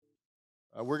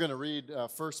We're going to read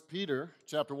 1 Peter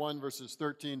chapter 1, verses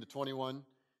 13 to 21.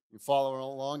 You follow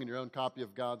along in your own copy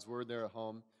of God's Word there at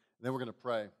home. And then we're going to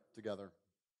pray together.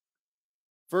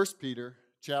 1 Peter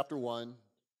chapter 1,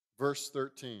 verse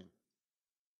 13.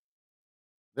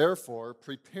 Therefore,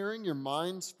 preparing your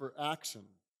minds for action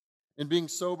and being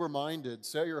sober-minded,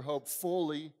 set your hope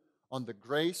fully on the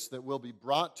grace that will be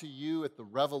brought to you at the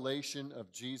revelation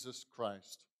of Jesus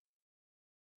Christ.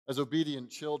 As obedient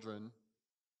children,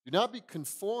 do not be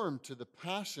conformed to the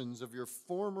passions of your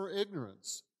former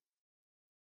ignorance.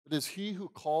 But as he who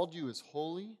called you is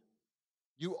holy,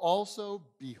 you also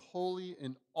be holy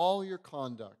in all your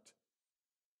conduct.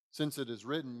 Since it is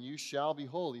written, you shall be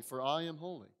holy, for I am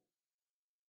holy.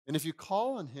 And if you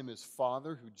call on him as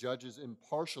Father who judges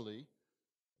impartially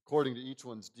according to each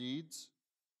one's deeds,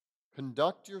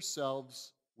 conduct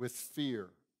yourselves with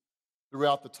fear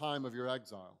throughout the time of your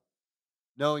exile,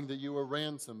 knowing that you were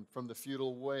ransomed from the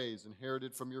futile ways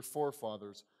inherited from your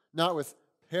forefathers, not with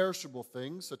perishable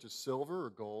things such as silver or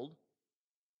gold,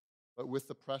 but with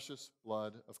the precious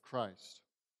blood of Christ,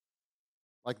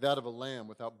 like that of a lamb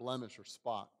without blemish or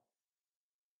spot.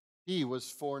 He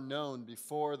was foreknown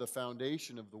before the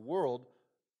foundation of the world,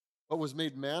 but was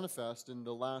made manifest in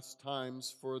the last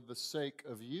times for the sake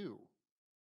of you,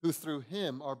 who through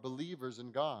him are believers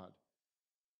in God,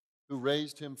 who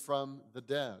raised him from the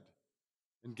dead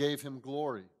and gave him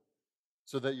glory,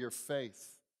 so that your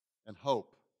faith and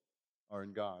hope are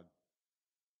in God.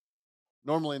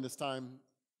 Normally in this time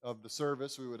of the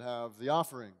service, we would have the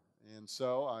offering. And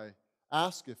so I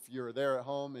ask, if you're there at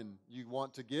home and you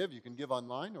want to give, you can give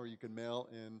online or you can mail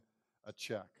in a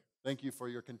check. Thank you for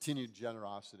your continued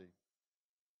generosity.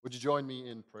 Would you join me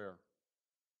in prayer?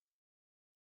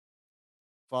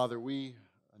 Father, we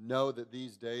know that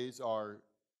these days are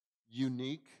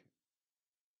unique,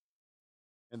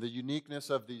 and the uniqueness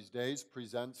of these days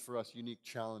presents for us unique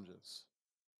challenges.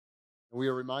 And we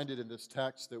are reminded in this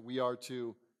text that we are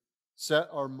to set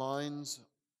our minds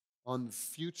on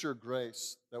future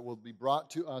grace that will be brought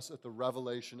to us at the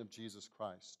revelation of Jesus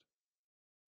Christ.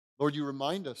 Lord, you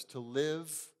remind us to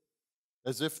live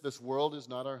as if this world is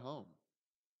not our home,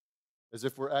 as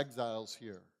if we're exiles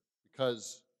here,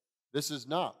 because this is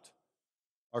not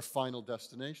our final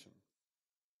destination.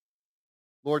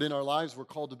 Lord, in our lives we're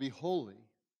called to be holy,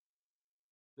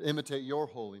 to imitate your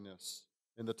holiness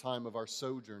in the time of our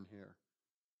sojourn here.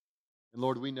 And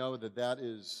Lord, we know that that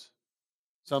is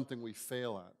something we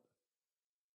fail at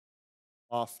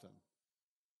often.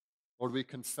 Lord, we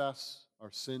confess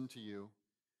our sin to you.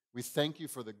 We thank you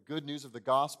for the good news of the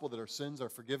gospel that our sins are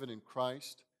forgiven in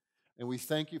Christ. And we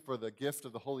thank you for the gift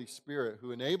of the Holy Spirit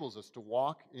who enables us to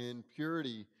walk in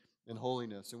purity and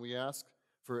holiness. And we ask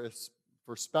for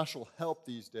special help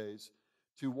these days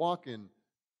to walk in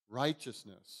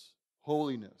righteousness,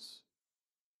 holiness,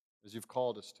 as you've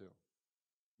called us to,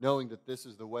 knowing that this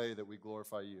is the way that we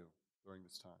glorify you during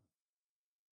this time.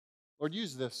 Lord,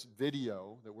 use this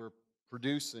video that we're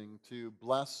producing to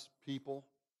bless people,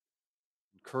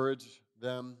 encourage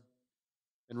them,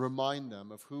 and remind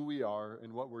them of who we are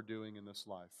and what we're doing in this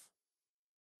life.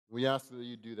 We ask that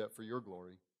you do that for your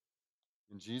glory.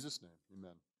 In Jesus' name,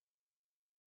 amen.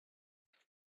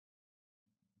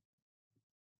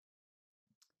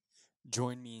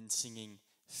 Join me in singing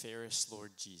Fairest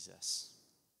Lord Jesus.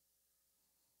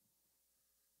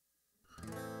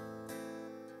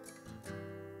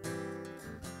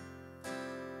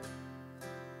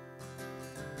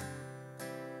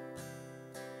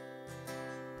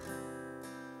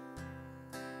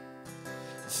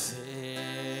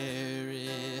 Fairest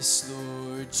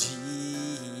Lord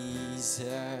Jesus,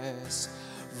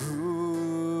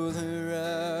 ruler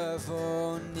of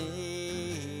all nature,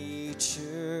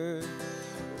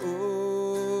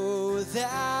 O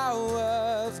thou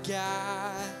of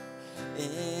God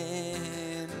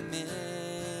and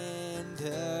man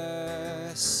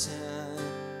the Son,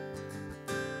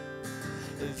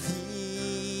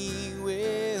 thee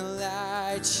will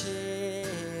I cherish,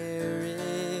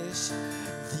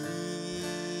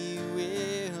 thee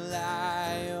will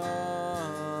I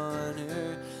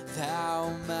honor,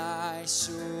 thou my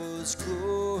soul's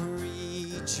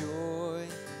glory, joy,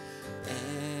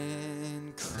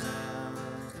 and crown.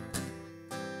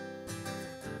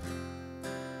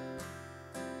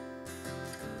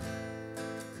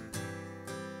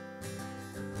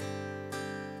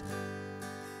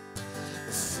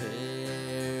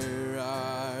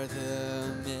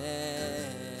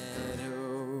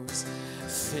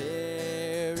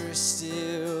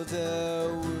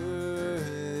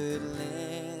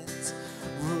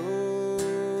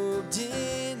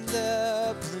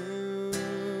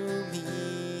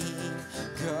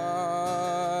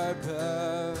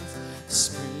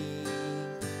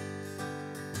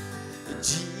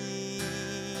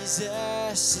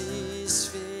 is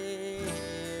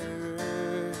fairer.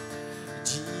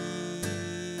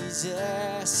 Jesus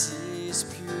is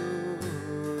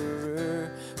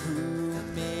purer, who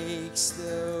makes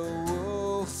the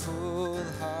woeful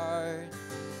heart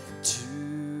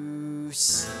to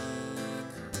sing.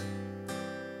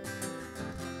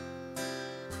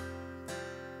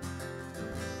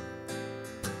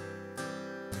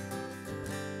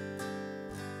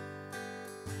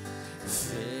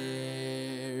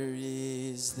 Fair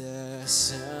is the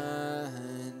sunshine,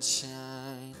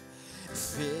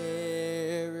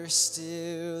 fairer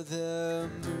still the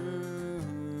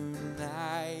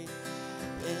moonlight,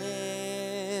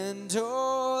 and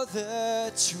all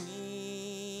the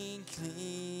twinkling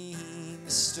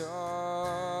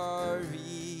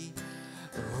starry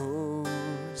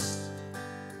host.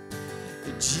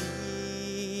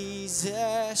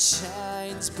 Jesus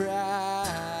shines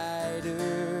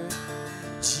brighter,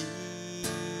 Jesus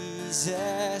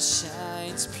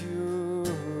shines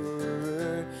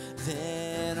purer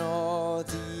than all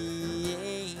the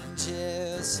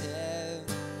angels have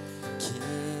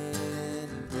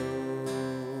can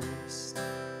boast.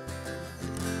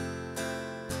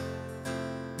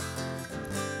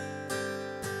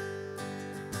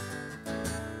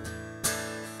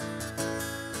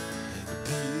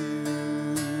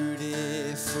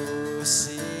 Beautiful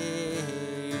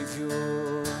Savior,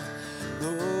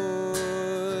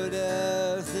 Lord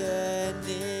of the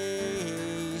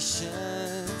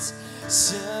nations,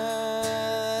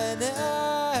 Son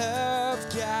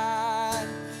of God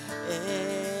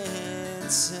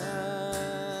and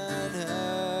Son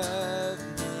of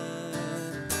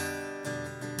Man,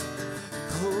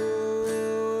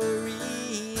 glory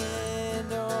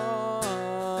and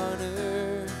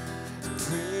honor,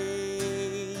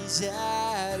 praise,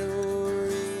 adoration,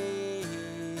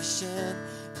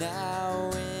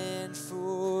 now and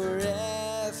forevermore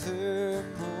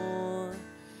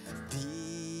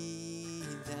be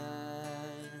thine.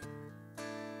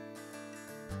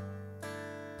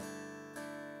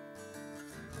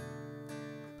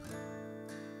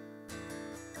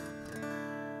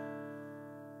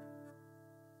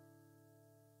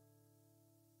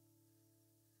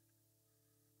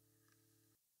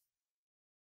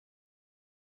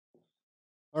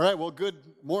 All right, well, good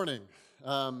morning.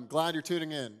 Glad you're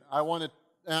tuning in. I want to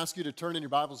ask you to turn in your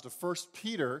Bibles to 1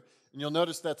 Peter, and you'll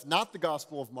notice that's not the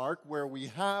Gospel of Mark, where we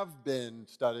have been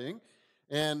studying.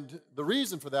 And the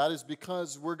reason for that is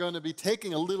because we're going to be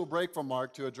taking a little break from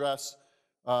Mark to address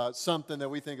something that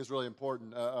we think is really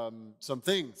important, some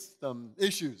things, some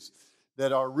issues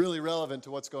that are really relevant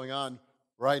to what's going on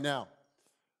right now.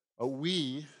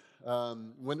 When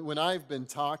I've been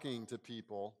talking to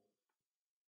people,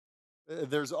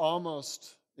 there's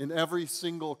almost, in every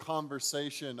single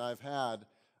conversation I've had,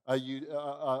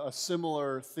 a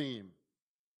similar theme.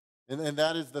 And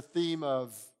that is the theme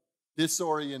of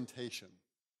disorientation.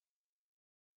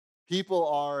 People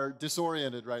are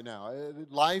disoriented right now.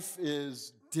 Life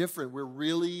is different. We're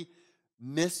really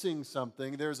missing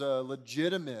something. There's a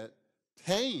legitimate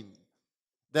pain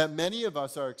that many of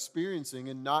us are experiencing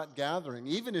in not gathering.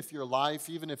 Even if your life,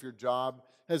 even if your job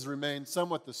has remained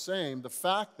somewhat the same, the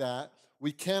fact that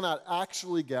we cannot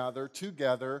actually gather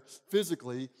together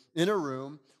physically in a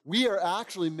room, we are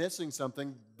actually missing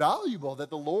something valuable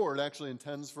that the Lord actually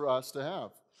intends for us to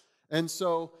have. And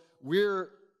so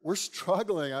we're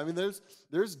struggling. I mean,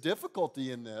 there's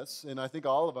difficulty in this, and I think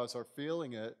all of us are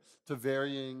feeling it to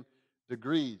varying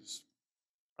degrees.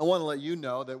 I want to let you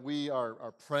know that we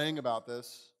are praying about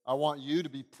this. I want you to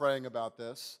be praying about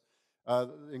this.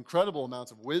 Incredible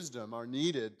amounts of wisdom are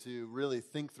needed to really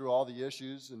think through all the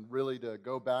issues and really to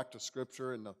go back to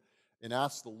Scripture and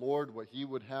ask the Lord what He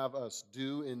would have us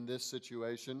do in this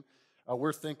situation.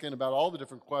 We're thinking about all the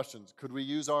different questions. Could we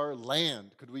use our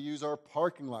land? Could we use our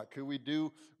parking lot? Could we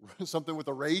do something with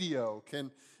the radio?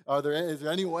 Is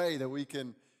there any way that we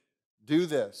can do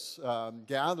this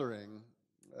gathering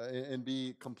and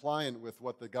be compliant with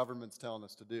what the government's telling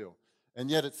us to do? And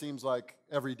yet it seems like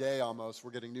every day almost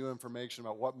we're getting new information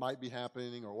about what might be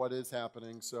happening or what is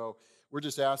happening. So we're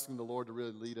just asking the Lord to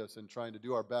really lead us in trying to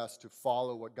do our best to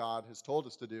follow what God has told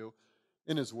us to do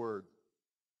in His Word.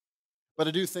 But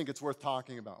I do think it's worth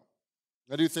talking about.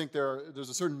 I do think there's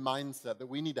a certain mindset that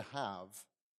we need to have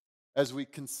as we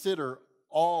consider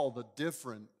all the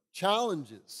different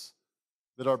challenges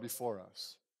that are before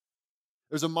us.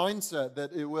 There's a mindset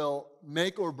that it will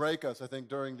make or break us, I think,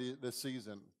 during this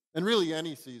season. And really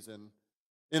any season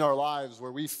in our lives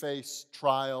where we face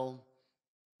trial,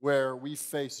 where we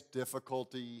face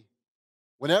difficulty,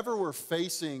 whenever we're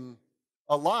facing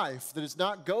a life that is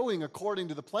not going according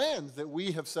to the plans that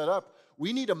we have set up,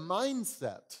 we need a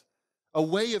mindset, a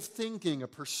way of thinking, a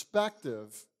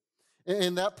perspective.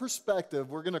 And that perspective,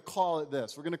 we're going to call it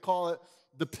this. We're going to call it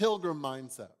the pilgrim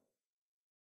mindset.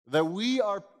 That we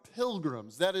are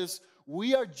pilgrims. That is,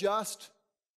 we are just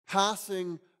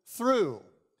passing through.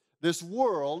 This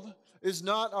world is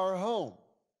not our home.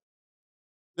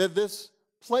 That this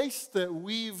place that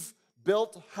we've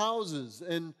built houses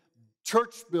and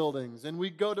church buildings, and we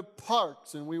go to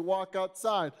parks and we walk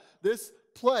outside, this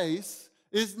place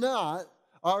is not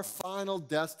our final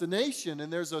destination.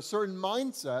 And there's a certain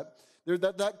mindset there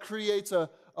that creates a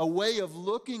way of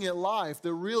looking at life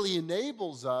that really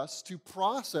enables us to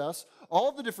process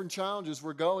all the different challenges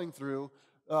we're going through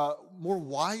more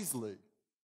wisely,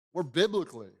 more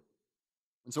biblically.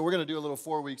 And so we're going to do a little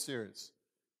 4-week series.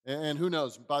 And who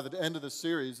knows, by the end of the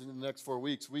series, in the next 4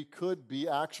 weeks, we could be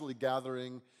actually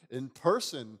gathering in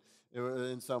person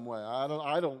in some way. I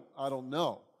don't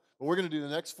know. But we're going to do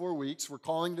the next 4 weeks. We're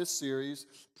calling this series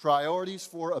Priorities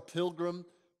for a Pilgrim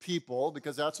People,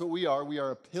 because that's what we are. We are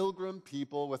a pilgrim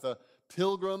people with a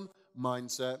pilgrim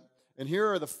mindset. And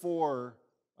here are the 4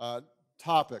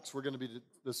 topics we're going to be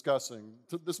discussing.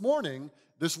 This morning,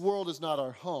 this world is not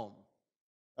our home.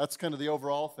 That's kind of the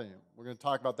overall theme. We're going to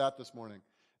talk about that this morning.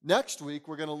 Next week,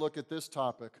 we're going to look at this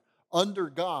topic,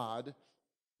 under God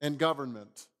and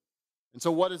government. And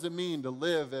so what does it mean to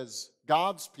live as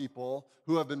God's people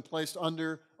who have been placed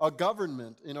under a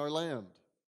government in our land?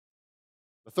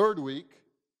 The third week,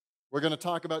 we're going to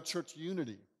talk about church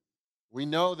unity. We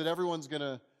know that everyone's going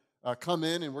to come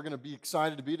in and we're going to be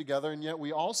excited to be together, and yet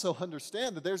we also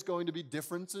understand that there's going to be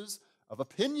differences of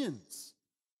opinions.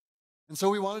 And so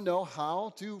we want to know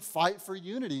how to fight for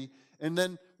unity. And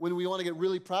then when we want to get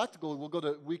really practical, we'll go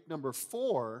to week number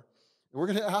 4, and we're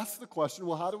going to ask the question,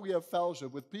 well, how do we have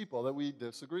fellowship with people that we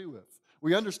disagree with?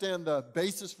 We understand the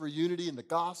basis for unity in the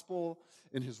gospel,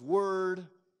 in His Word,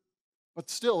 but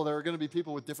still there are going to be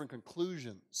people with different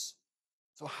conclusions.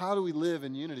 So how do we live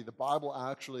in unity? The Bible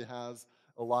actually has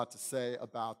a lot to say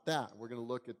about that. We're going to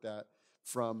look at that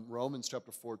from Romans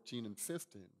chapter 14 and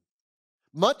 15.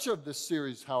 Much of this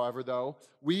series, however, though,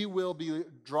 we will be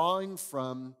drawing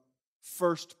from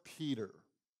 1 Peter.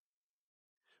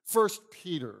 1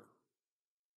 Peter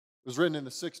was written in the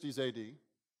 60s AD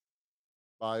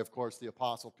by, of course, the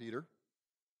Apostle Peter,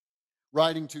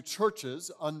 writing to churches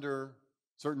under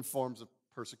certain forms of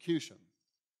persecution.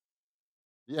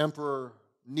 The Emperor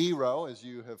Nero, as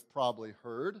you have probably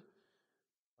heard,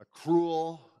 a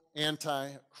cruel,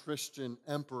 anti-Christian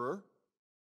emperor,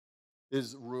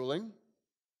 is ruling.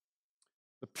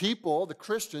 The people, the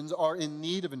Christians, are in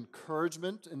need of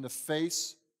encouragement in the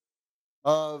face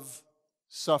of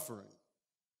suffering.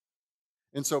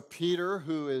 And so Peter,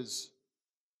 who is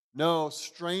no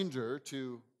stranger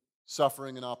to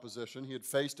suffering and opposition, he had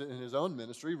faced it in his own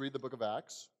ministry, read the book of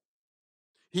Acts,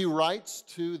 he writes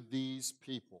to these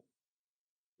people.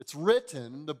 It's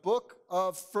written, the book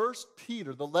of 1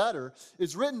 Peter, the letter,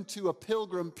 is written to a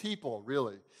pilgrim people,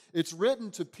 really. It's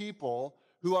written to people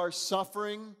who are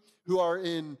suffering, who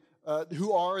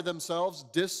are themselves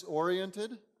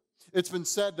disoriented. It's been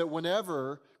said that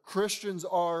whenever Christians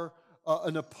are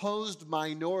an opposed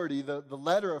minority, the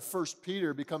letter of 1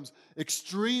 Peter becomes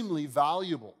extremely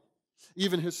valuable.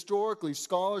 Even historically,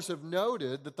 scholars have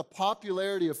noted that the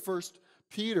popularity of 1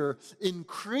 Peter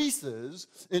increases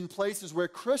in places where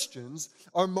Christians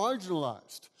are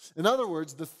marginalized. In other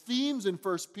words, the themes in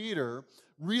 1 Peter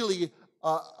really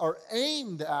are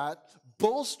aimed at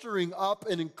bolstering up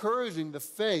and encouraging the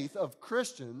faith of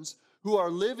Christians who are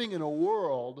living in a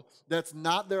world that's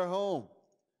not their home,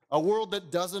 a world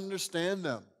that doesn't understand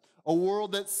them, a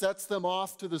world that sets them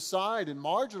off to the side and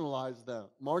marginalizes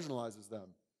them.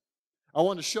 I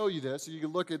want to show you this. So you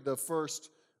can look at the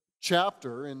first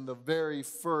chapter in the very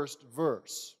first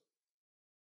verse.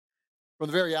 From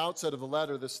the very outset of the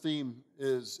letter, this theme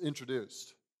is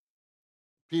introduced.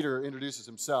 Peter introduces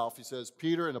himself. He says,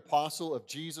 Peter, an apostle of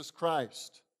Jesus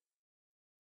Christ.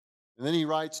 And then he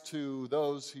writes to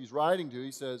those he's writing to,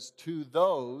 he says, to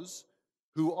those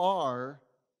who are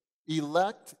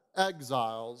elect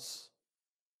exiles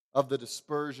of the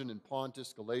dispersion in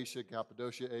Pontus, Galatia,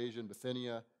 Cappadocia, Asia, and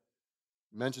Bithynia.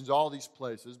 He mentions all these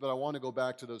places, but I want to go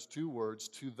back to those 2 words,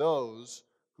 to those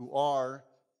who are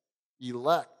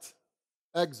elect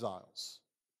exiles.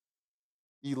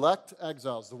 Elect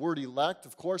exiles. The word elect,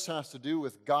 of course, has to do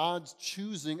with God's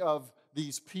choosing of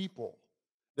these people.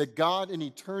 That God in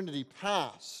eternity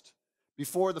past,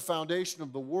 before the foundation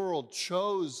of the world,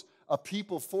 chose a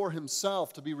people for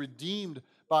Himself to be redeemed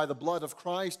by the blood of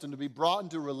Christ and to be brought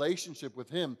into relationship with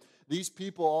Him. These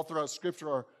people all throughout Scripture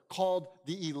are called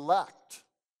the elect.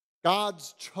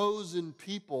 God's chosen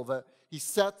people that he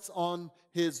sets on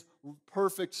his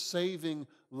perfect saving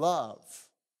love.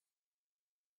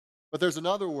 But there's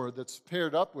another word that's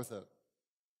paired up with it.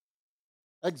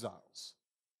 Exiles.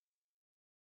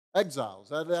 Exiles.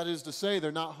 That is to say,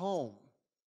 they're not home.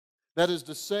 That is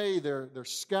to say, they're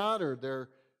scattered. They're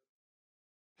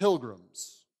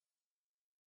pilgrims.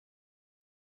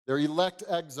 They're elect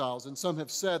exiles. And some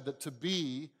have said that to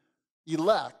be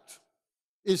elect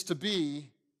is to be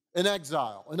an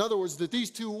exile. In other words, that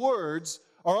these two words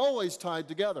are always tied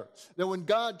together. That when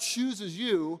God chooses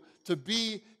you to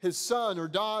be his son or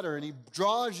daughter, and he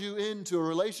draws you into a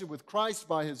relationship with Christ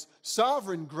by his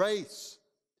sovereign grace,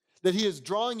 that he is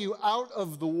drawing you out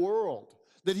of the world,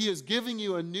 that he is giving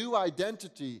you a new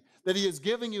identity, that he is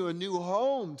giving you a new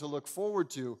home to look forward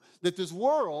to, that this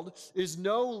world is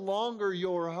no longer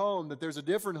your home, that there's a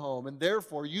different home, and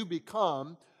therefore you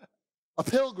become a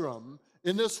pilgrim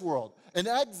in this world, an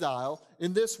exile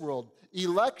in this world.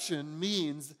 Election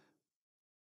means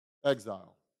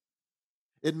exile.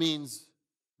 It means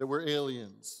that we're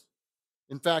aliens.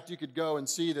 In fact, you could go and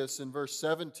see this in verse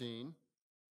 17.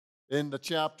 In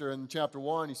chapter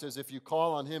 1, he says, if you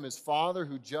call on him as Father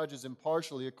who judges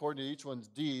impartially according to each one's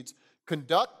deeds,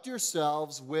 conduct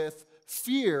yourselves with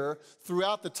fear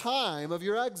throughout the time of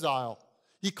your exile.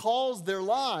 He calls their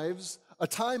lives a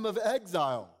time of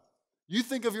exile. You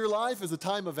think of your life as a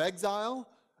time of exile,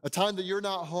 a time that you're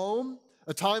not home,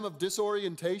 a time of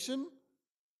disorientation?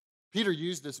 Peter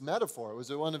used this metaphor. It was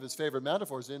one of his favorite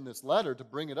metaphors in this letter to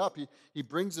bring it up. He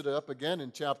brings it up again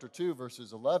in chapter 2,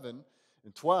 verses 11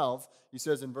 and 12. He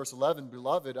says in verse 11,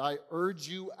 Beloved, I urge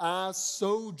you as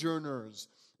sojourners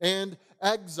and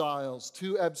exiles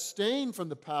to abstain from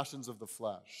the passions of the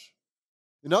flesh.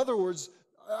 In other words,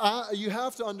 you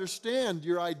have to understand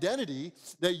your identity,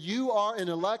 that you are an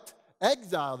elect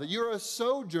exile, that you're a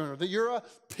sojourner, that you're a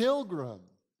pilgrim.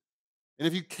 And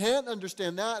if you can't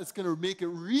understand that, it's going to make it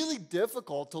really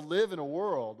difficult to live in a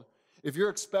world if you're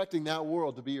expecting that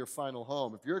world to be your final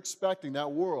home. If you're expecting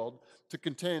that world to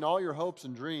contain all your hopes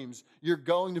and dreams, you're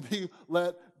going to be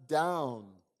let down.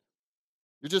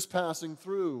 You're just passing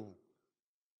through.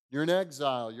 You're an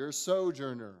exile. You're a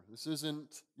sojourner. This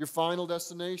isn't your final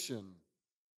destination. And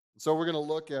so we're going to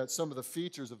look at some of the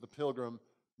features of the pilgrim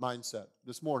mindset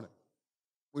this morning.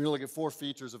 We're going to look at 4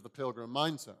 features of the pilgrim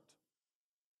mindset.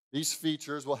 These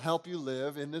features will help you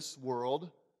live in this world,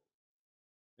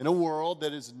 in a world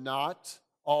that is not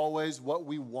always what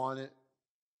we want it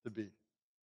to be.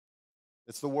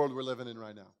 It's the world we're living in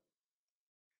right now.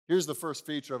 Here's the first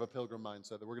feature of a pilgrim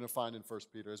mindset that we're going to find in 1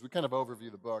 Peter. As we kind of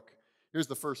overview the book, here's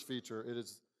the first feature. It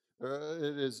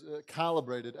is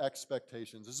calibrated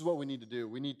expectations. This is what we need to do.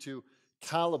 We need to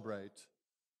calibrate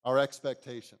our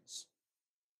expectations.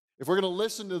 If we're going to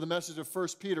listen to the message of 1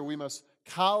 Peter, we must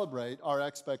calibrate our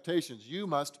expectations. You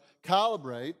must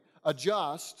calibrate,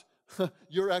 adjust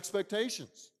your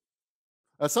expectations.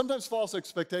 Sometimes false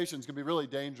expectations can be really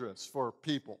dangerous for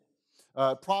people.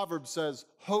 Proverbs says,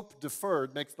 hope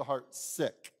deferred makes the heart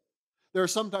sick. There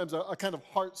is sometimes a kind of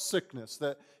heart sickness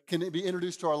that can be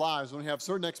introduced to our lives when we have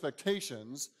certain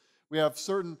expectations. We have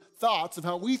certain thoughts of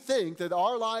how we think that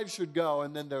our lives should go,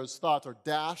 and then those thoughts are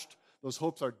dashed. Those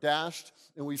hopes are dashed,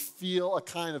 and we feel a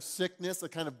kind of sickness, a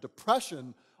kind of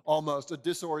depression almost, a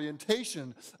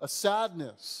disorientation, a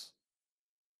sadness.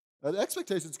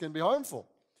 Expectations can be harmful.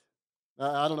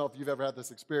 I don't know if you've ever had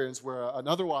this experience where an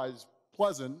otherwise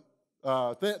pleasant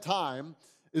time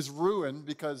is ruined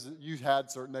because you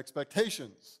had certain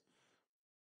expectations.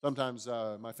 Sometimes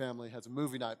my family has a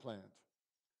movie night planned,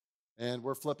 and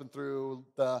we're flipping through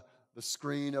the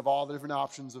screen of all the different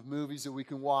options of movies that we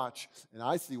can watch. And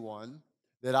I see one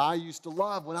that I used to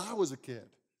love when I was a kid.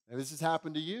 And this has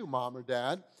happened to you, Mom or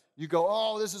Dad. You go,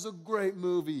 oh, this is a great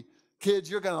movie. Kids,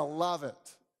 you're going to love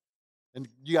it. And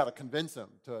you got to convince them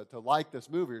to like this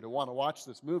movie or to want to watch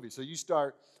this movie. So you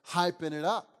start hyping it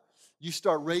up. You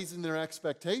start raising their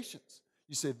expectations.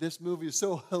 You say, this movie is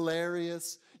so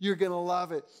hilarious. You're going to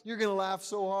love it. You're going to laugh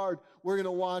so hard. We're going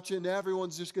to watch it, and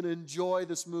everyone's just going to enjoy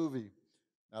this movie.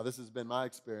 Now, this has been my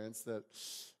experience that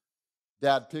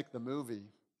Dad picked the movie,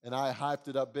 and I hyped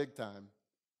it up big time.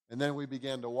 And then we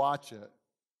began to watch it,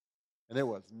 and it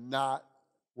was not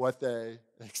what they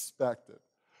expected.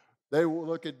 They will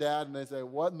look at Dad, and they say,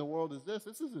 what in the world is this?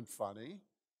 This isn't funny.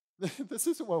 This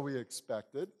isn't what we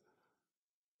expected.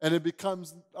 And it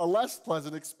becomes a less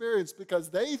pleasant experience because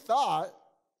they thought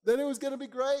that it was going to be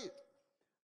great.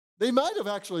 They might have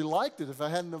actually liked it if I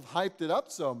hadn't have hyped it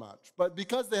up so much. But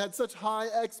because they had such high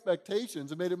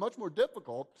expectations, it made it much more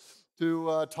difficult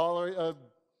to tolerate a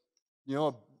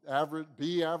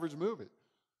average movie.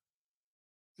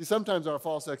 See, sometimes our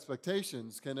false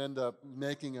expectations can end up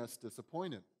making us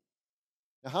disappointed.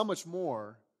 Now, how much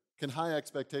more can high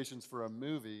expectations for a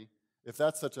movie, if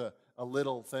that's such a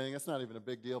little thing, it's not even a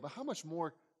big deal, but how much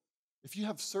more if you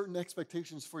have certain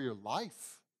expectations for your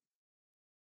life?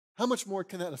 How much more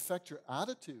can that affect your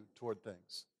attitude toward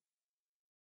things?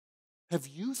 Have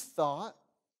you thought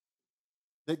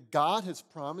that God has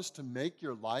promised to make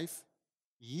your life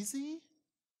easy?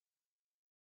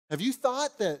 Have you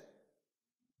thought that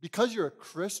because you're a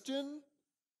Christian,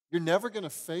 you're never going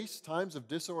to face times of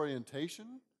disorientation?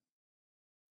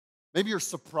 Maybe you're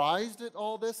surprised at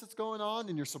all this that's going on,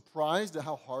 and you're surprised at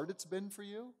how hard it's been for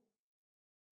you?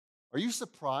 Are you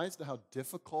surprised at how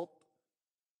difficult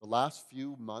the last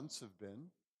few months have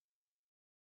been?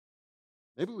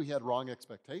 Maybe we had wrong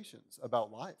expectations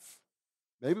about life.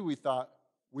 Maybe we thought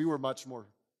we were much more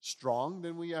strong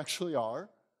than we actually are.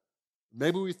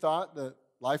 Maybe we thought that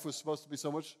life was supposed to be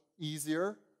so much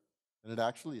easier than it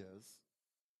actually is.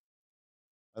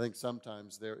 I think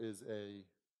sometimes there is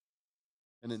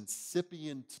an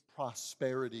incipient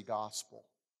prosperity gospel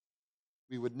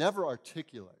we would never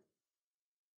articulate,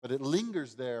 but it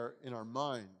lingers there in our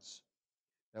minds,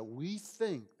 that we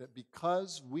think that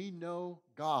because we know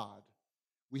God,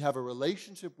 we have a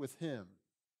relationship with Him,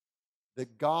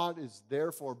 that God is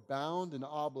therefore bound and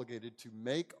obligated to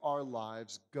make our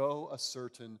lives go a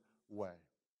certain way.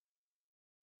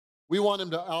 We want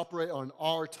Him to operate on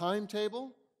our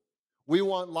timetable. We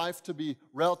want life to be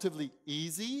relatively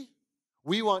easy.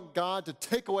 We want God to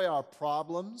take away our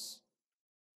problems.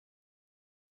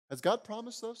 Has God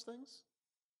promised those things?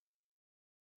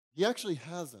 He actually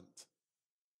hasn't.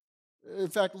 In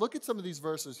fact, look at some of these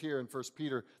verses here in 1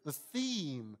 Peter. The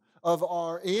theme of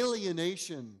our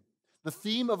alienation, the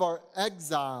theme of our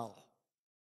exile,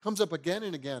 comes up again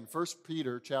and again. 1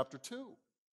 Peter chapter 2,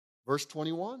 verse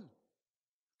 21.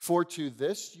 For to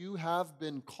this you have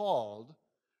been called,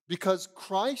 because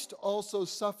Christ also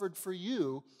suffered for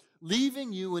you,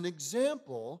 leaving you an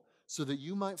example so that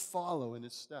you might follow in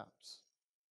His steps.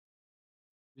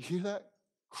 You hear that?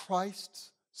 Christ's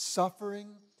suffering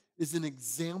is an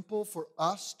example for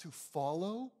us to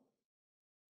follow.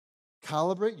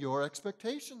 Calibrate your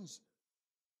expectations.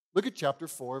 Look at chapter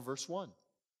 4, verse 1.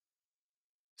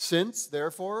 Since,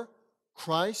 therefore,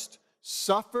 Christ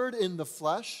suffered in the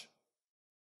flesh,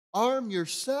 arm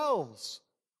yourselves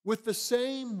with the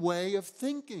same way of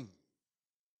thinking.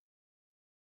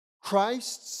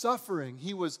 Christ's suffering,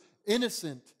 He was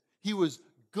innocent, He was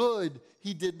good,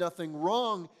 He did nothing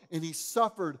wrong, and He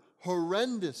suffered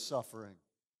horrendous suffering.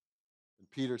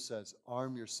 And Peter says,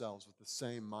 arm yourselves with the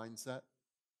same mindset.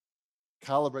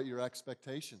 Calibrate your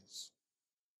expectations.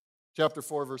 Chapter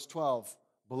 4, verse 12.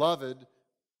 Beloved,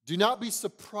 do not be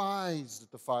surprised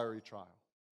at the fiery trial.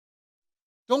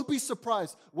 Don't be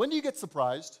surprised. When do you get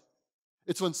surprised?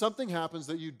 It's when something happens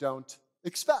that you don't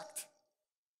expect.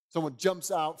 Someone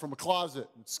jumps out from a closet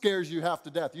and scares you half to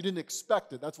death. You didn't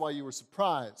expect it. That's why you were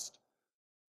surprised.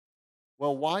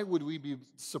 Well, why would we be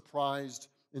surprised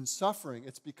in suffering?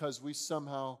 It's because we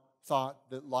somehow thought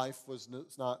that life was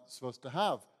not supposed to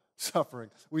have suffering.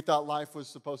 We thought life was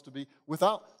supposed to be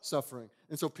without suffering.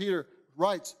 And so Peter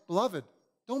writes, beloved,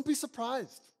 don't be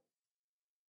surprised.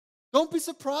 Don't be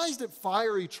surprised at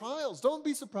fiery trials. Don't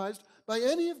be surprised by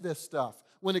any of this stuff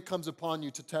when it comes upon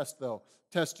you to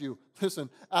test you, listen,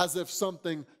 as if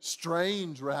something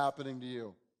strange were happening to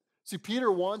you. See, Peter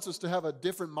wants us to have a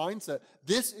different mindset.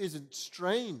 This isn't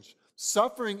strange.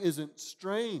 Suffering isn't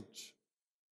strange.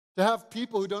 To have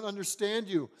people who don't understand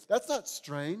you, that's not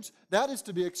strange. That is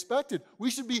to be expected.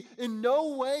 We should be in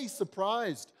no way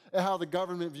surprised at how the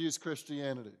government views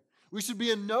Christianity. We should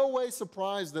be in no way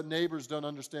surprised that neighbors don't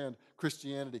understand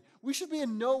Christianity. We should be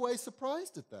in no way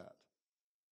surprised at that.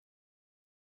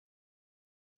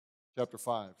 Chapter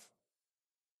 5,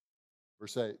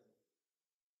 verse 8.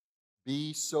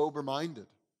 Be sober-minded.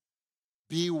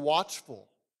 Be watchful.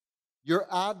 Your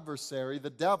adversary, the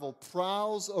devil,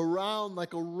 prowls around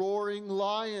like a roaring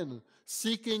lion,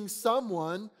 seeking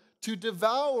someone to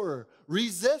devour.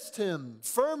 Resist him,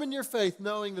 firm in your faith,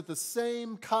 knowing that the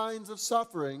same kinds of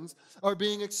sufferings are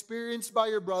being experienced by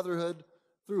your brotherhood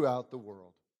throughout the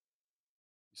world.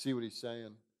 You see what he's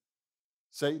saying?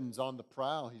 Satan's on the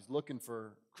prowl. He's looking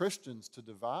for Christians to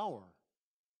devour.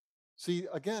 See,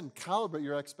 again, calibrate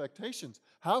your expectations.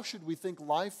 How should we think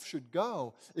life should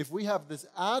go if we have this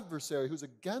adversary who's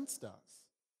against us?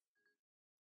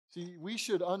 See, we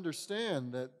should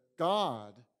understand that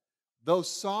God, though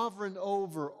sovereign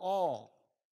over all,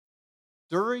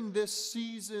 during this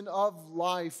season of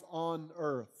life on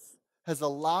earth, has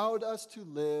allowed us to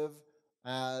live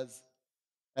as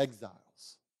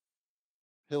exiles,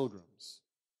 pilgrims.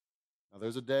 Now,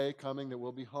 there's a day coming that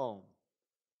we'll be home.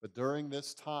 But during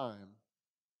this time,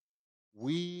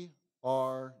 we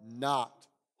are not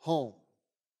home.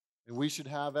 And we should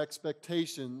have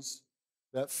expectations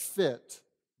that fit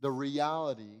the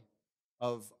reality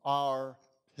of our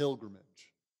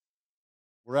pilgrimage.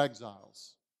 We're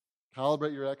exiles.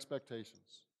 Calibrate your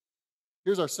expectations.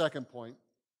 Here's our second point,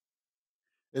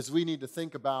 is we need to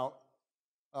think about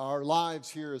our lives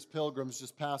here as pilgrims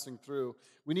just passing through.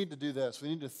 We need to do this. We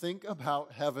need to think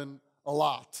about heaven a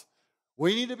lot.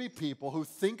 We need to be people who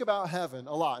think about heaven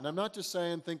a lot. And I'm not just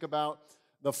saying think about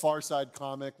the Far Side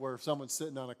comic where someone's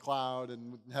sitting on a cloud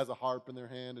and has a harp in their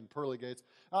hand and pearly gates.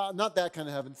 Not that kind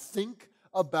of heaven. Think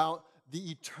about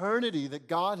the eternity that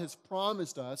God has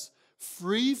promised us,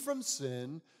 free from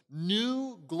sin,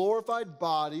 new glorified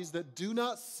bodies that do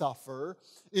not suffer,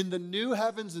 in the new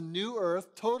heavens and new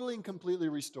earth, totally and completely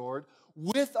restored,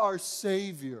 with our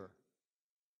Savior,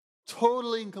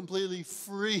 totally and completely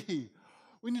free.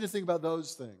 We need to think about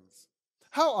those things.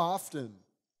 How often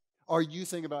are you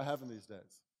thinking about heaven these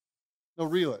days? No,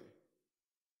 really.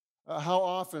 How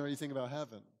often are you thinking about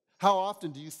heaven? How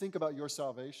often do you think about your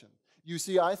salvation? You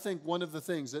see, I think one of the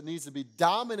things that needs to be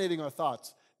dominating our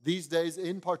thoughts these days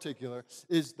in particular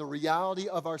is the reality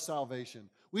of our salvation.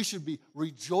 We should be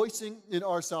rejoicing in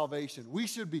our salvation. We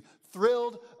should be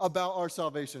thrilled about our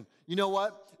salvation. You know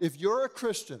what? If you're a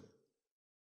Christian,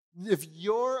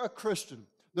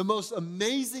 the most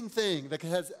amazing thing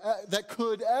that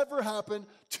could ever happen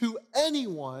to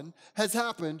anyone has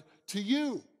happened to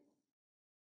you.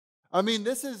 I mean,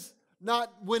 this is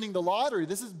not winning the lottery.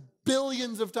 This is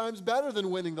billions of times better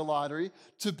than winning the lottery.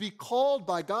 To be called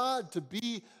by God, to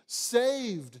be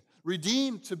saved,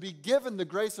 redeemed, to be given the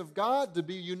grace of God, to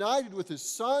be united with His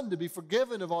Son, to be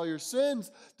forgiven of all your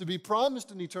sins, to be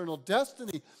promised an eternal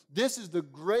destiny. This is the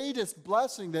greatest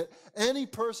blessing that any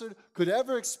person could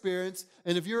ever experience.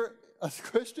 And if you're a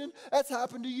Christian, that's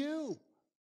happened to you.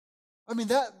 I mean,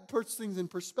 that puts things in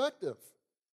perspective.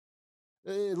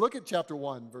 Look at chapter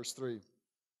 1, verse 3.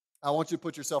 I want you to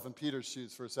put yourself in Peter's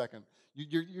shoes for a second.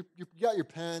 You got your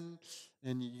pen,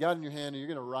 and you got it in your hand, and you're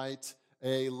going to write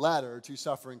a letter to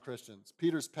suffering Christians.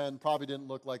 Peter's pen probably didn't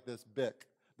look like this Bic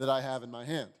that I have in my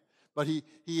hand. But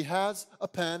he has a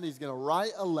pen. He's going to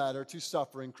write a letter to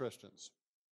suffering Christians.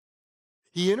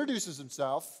 He introduces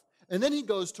himself, and then he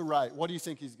goes to write. What do you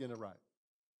think he's going to write?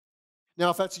 Now,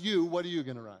 if that's you, what are you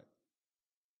going to write?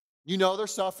 You know they're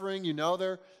suffering. You know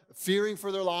they're fearing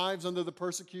for their lives under the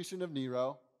persecution of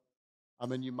Nero. I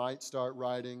mean, you might start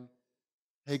writing,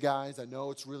 hey guys, I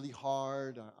know it's really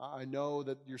hard. I know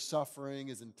that your suffering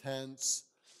is intense.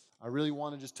 I really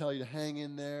want to just tell you to hang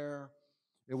in there.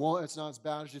 It's not as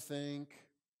bad as you think.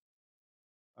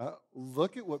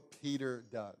 Look at what Peter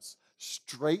does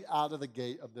straight out of the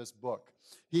gate of this book.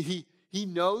 He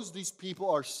knows these people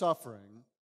are suffering.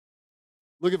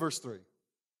 Look at verse 3.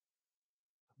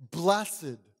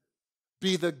 Blessed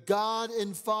be the God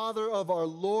and Father of our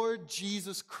Lord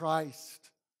Jesus Christ.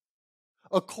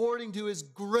 According to His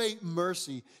great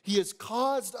mercy, He has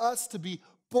caused us to be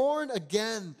born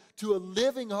again to a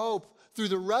living hope through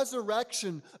the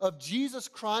resurrection of Jesus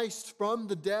Christ from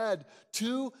the dead,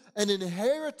 to an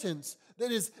inheritance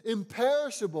that is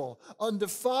imperishable,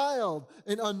 undefiled,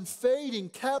 and unfading,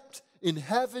 kept in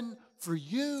heaven for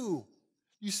you.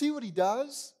 You see what he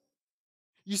does?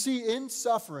 You see, in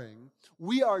suffering,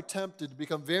 we are tempted to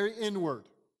become very inward.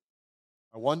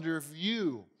 I wonder if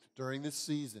you, during this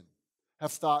season,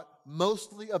 have thought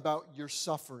mostly about your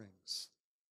sufferings,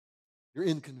 your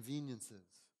inconveniences,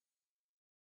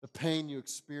 the pain you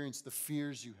experience, the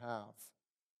fears you have.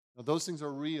 Now, those things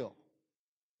are real.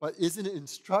 But isn't it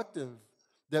instructive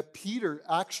that Peter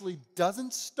actually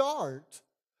doesn't start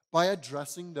by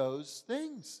addressing those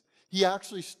things? He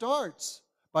actually starts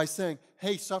by saying,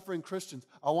 hey, suffering Christians,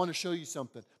 I want to show you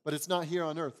something, but it's not here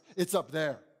on earth. It's up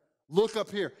there. Look up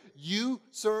here. You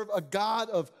serve a God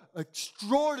of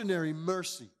extraordinary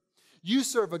mercy. You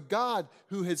serve a God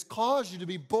who has caused you to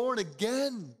be born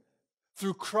again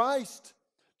through Christ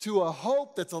to a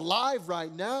hope that's alive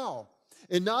right now.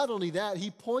 And not only that,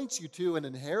 he points you to an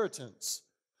inheritance,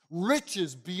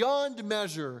 riches beyond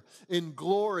measure in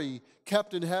glory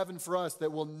kept in heaven for us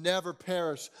that will never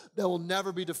perish, that will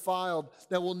never be defiled,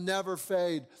 that will never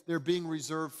fade. They're being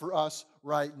reserved for us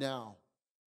right now.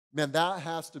 Man, that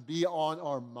has to be on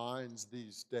our minds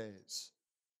these days.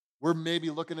 We're maybe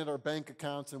looking at our bank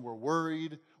accounts and we're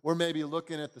worried. We're maybe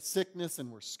looking at the sickness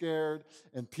and we're scared.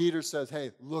 And Peter says,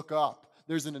 hey, look up.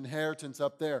 There's an inheritance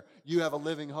up there. You have a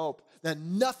living hope that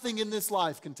nothing in this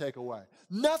life can take away.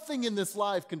 Nothing in this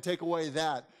life can take away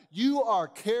that. You are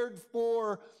cared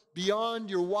for beyond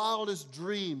your wildest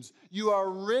dreams. You are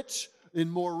rich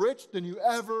and more rich than you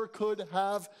ever could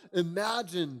have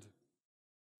imagined.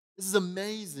 This is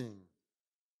amazing.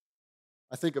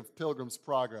 I think of Pilgrim's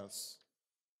Progress,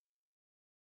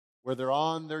 where they're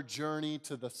on their journey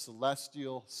to the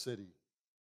celestial city.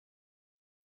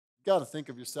 You've got to think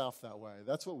of yourself that way.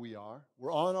 That's what we are.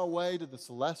 We're on our way to the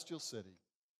celestial city.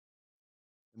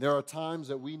 And there are times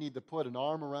that we need to put an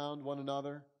arm around one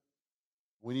another.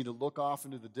 We need to look off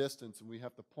into the distance, and we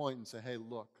have to point and say, hey,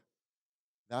 look,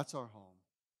 that's our home.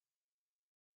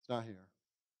 It's not here.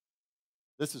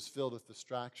 This is filled with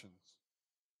distractions.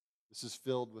 This is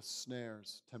filled with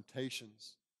snares,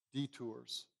 temptations,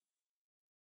 detours.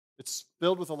 It's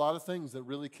filled with a lot of things that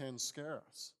really can scare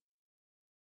us.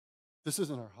 This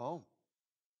isn't our home.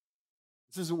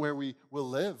 This isn't where we will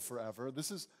live forever.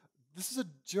 This is a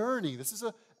journey. This is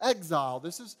an exile.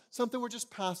 This is something we're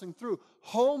just passing through.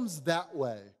 Home's that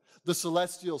way, the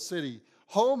celestial city.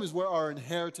 Home is where our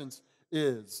inheritance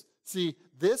is. See,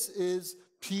 this is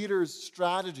Peter's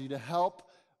strategy to help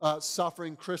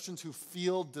suffering Christians who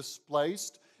feel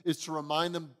displaced, is to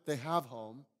remind them they have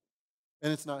home,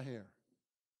 and it's not here.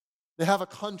 They have a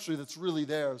country that's really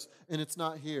theirs, and it's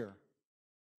not here.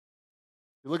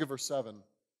 You look at verse 7.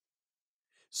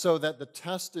 So that the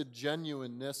tested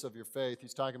genuineness of your faith,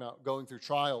 he's talking about going through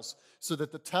trials, so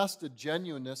that the tested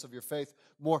genuineness of your faith,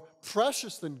 more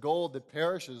precious than gold that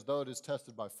perishes, though it is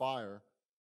tested by fire,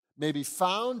 may be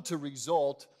found to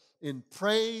result in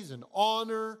praise and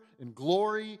honor and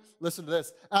glory, listen to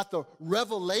this, at the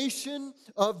revelation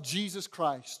of Jesus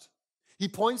Christ. He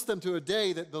points them to a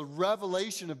day that the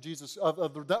revelation of Jesus,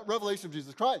 that revelation of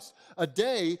Jesus Christ, a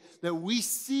day that we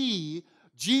see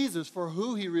Jesus for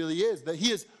who he really is, that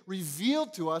he is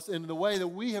revealed to us in the way that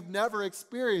we have never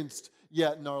experienced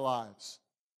yet in our lives.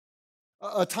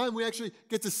 A time we actually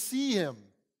get to see him.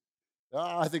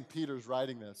 I think Peter's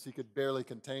writing this. He could barely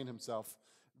contain himself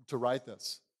to write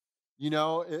this. You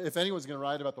know, if anyone's going to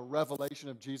write about the revelation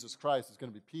of Jesus Christ, it's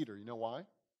going to be Peter. You know why?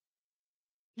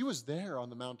 He was there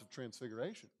on the Mount of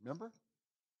Transfiguration, remember?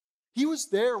 He was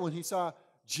there when he saw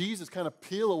Jesus kind of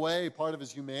peel away part of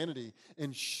his humanity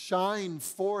and shine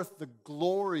forth the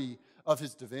glory of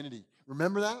his divinity.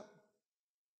 Remember that?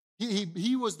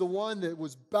 He was the one that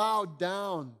was bowed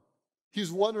down. He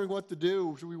was wondering what to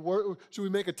do. Should we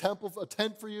make a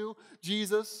tent for you,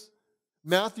 Jesus?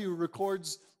 Matthew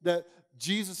records that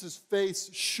Jesus'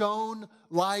 face shone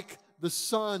like the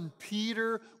sun.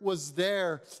 Peter was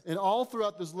there. And all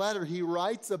throughout this letter, he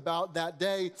writes about that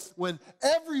day when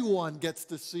everyone gets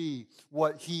to see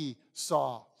what he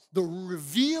saw. The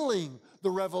revealing, the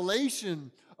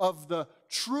revelation of the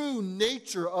true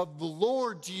nature of the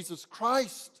Lord Jesus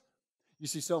Christ. You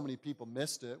see, so many people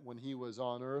missed it when he was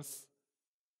on earth.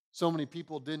 So many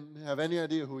people didn't have any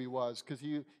idea who he was because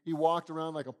he walked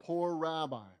around like a poor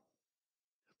rabbi.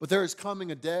 But there is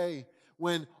coming a day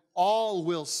when all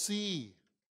will see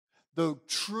the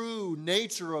true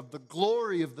nature of the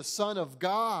glory of the Son of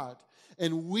God,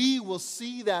 and we will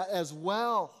see that as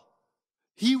well.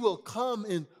 He will come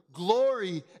in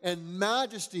glory and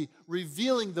majesty,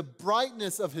 revealing the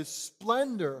brightness of his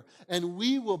splendor, and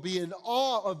we will be in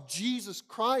awe of Jesus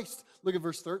Christ. Look at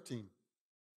verse 13,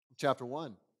 chapter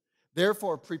 1.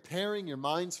 Therefore, preparing your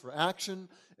minds for action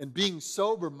and being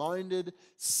sober-minded,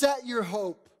 set your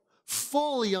hope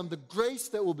fully on the grace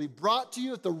that will be brought to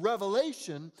you at the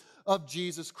revelation of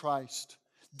Jesus Christ.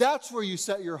 That's where you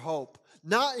set your hope.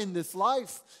 Not in this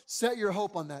life. Set your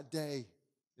hope on that day.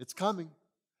 It's coming.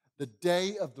 The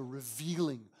day of the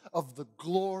revealing of the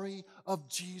glory of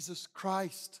Jesus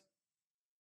Christ.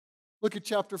 Look at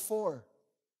chapter 4,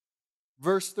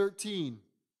 verse 13.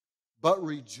 But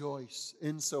rejoice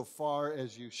insofar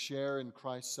as you share in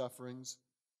Christ's sufferings,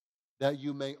 that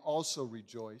you may also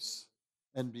rejoice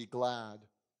and be glad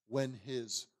when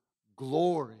his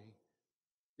glory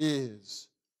is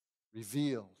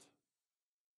revealed.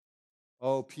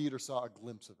 Oh, Peter saw a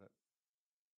glimpse of it.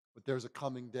 But there's a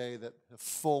coming day that the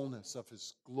fullness of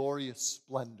his glorious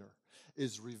splendor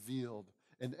is revealed,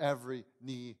 and every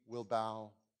knee will bow,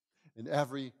 and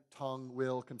every tongue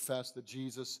will confess that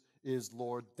Jesus is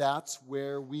Lord. That's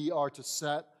where we are to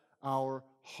set our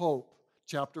hope.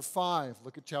 Chapter 5,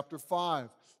 look at chapter 5,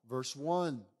 verse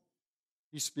 1.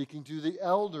 He's speaking to the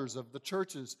elders of the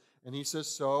churches, and he says,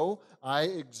 so I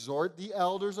exhort the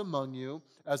elders among you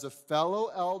as a fellow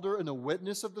elder and a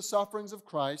witness of the sufferings of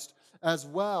Christ, as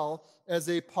well as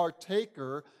a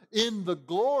partaker in the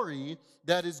glory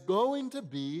that is going to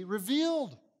be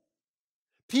revealed.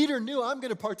 Peter knew, I'm going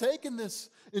to partake in this,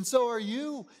 and so are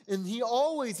you. And he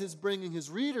always is bringing his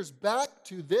readers back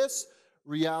to this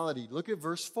reality. Look at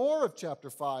verse 4 of chapter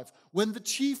 5. When the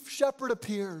chief shepherd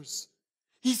appears,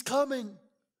 he's coming.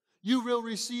 You will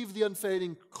receive the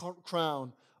unfading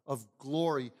crown of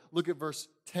glory. Look at verse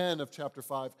 10 of chapter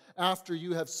 5. After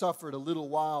you have suffered a little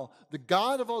while, the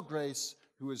God of all grace,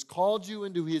 who has called you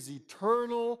into his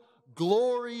eternal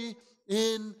glory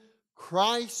in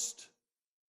Christ,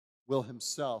 will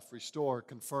himself restore,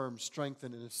 confirm,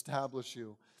 strengthen, and establish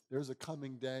you. There's a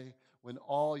coming day when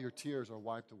all your tears are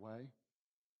wiped away,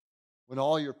 when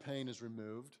all your pain is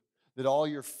removed, that all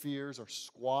your fears are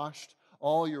squashed,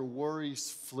 all your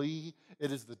worries flee.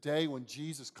 It is the day when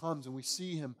Jesus comes and we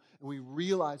see him and we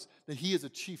realize that he is a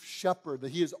chief shepherd,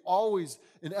 that he is always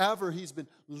and ever, he's been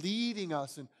leading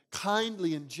us and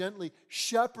kindly and gently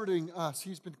shepherding us.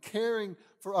 He's been caring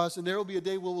for us, and there will be a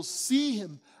day where we'll see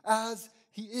him as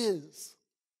he is.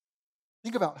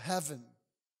 Think about heaven.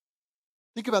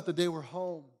 Think about the day we're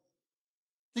home.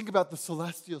 Think about the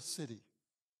celestial city.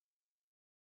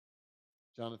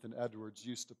 Jonathan Edwards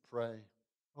used to pray,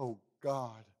 "Oh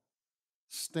God,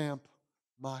 stamp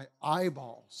my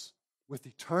eyeballs with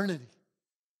eternity."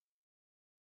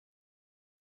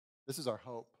 This is our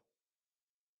hope.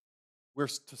 We're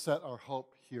to set our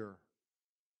hope here,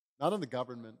 not on the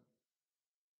government,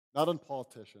 not on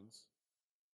politicians,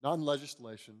 not in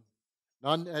legislation,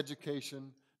 not in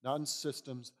education, not in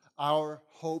systems. Our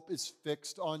hope is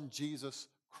fixed on Jesus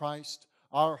Christ.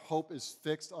 Our hope is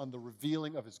fixed on the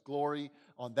revealing of his glory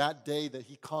on that day that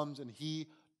he comes and he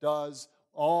does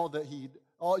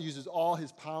uses all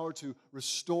his power to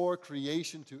restore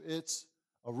creation to its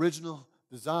original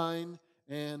design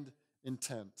and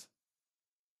intent.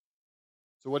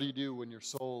 So what do you do when your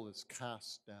soul is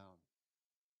cast down?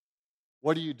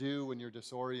 What do you do when you're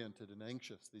disoriented and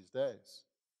anxious these days?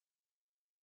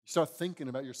 You start thinking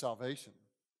about your salvation.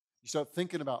 You start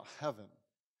thinking about heaven.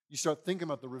 You start thinking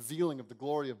about the revealing of the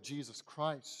glory of Jesus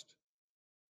Christ.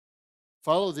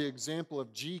 Follow the example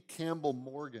of G. Campbell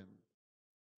Morgan.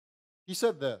 He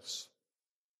said this,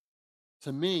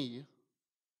 "To me,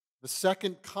 the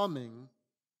second coming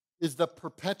is the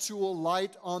perpetual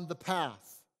light on the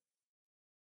path,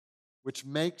 which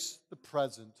makes the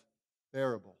present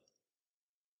bearable.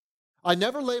 I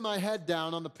never lay my head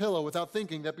down on the pillow without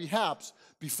thinking that perhaps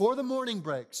before the morning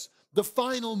breaks, the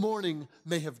final morning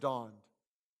may have dawned.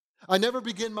 I never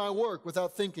begin my work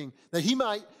without thinking that he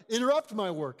might interrupt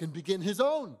my work and begin his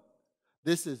own.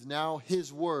 This is now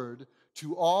his word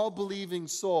to all believing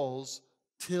souls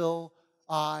till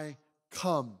I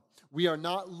come." We are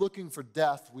not looking for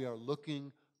death. We are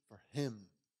looking for him.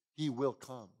 He will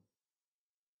come.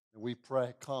 And we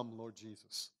pray, "Come, Lord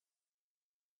Jesus."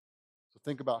 So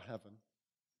think about heaven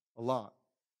a lot.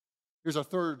 Here's our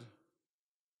third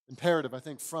imperative, I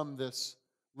think, from this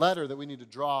letter that we need to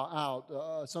draw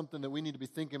out, something that we need to be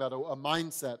thinking about, a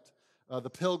mindset, the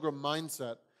pilgrim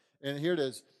mindset. And here it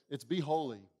is. It's be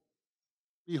holy.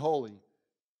 Be holy.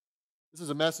 This is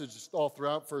a message all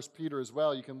throughout 1 Peter as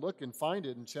well. You can look and find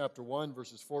it in chapter 1,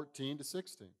 verses 14 to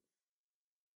 16.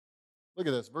 Look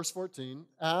at this, verse 14.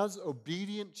 "As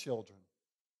obedient children,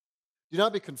 do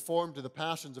not be conformed to the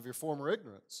passions of your former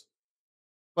ignorance,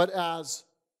 but as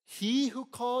he who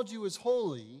called you is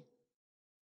holy,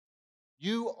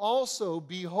 you also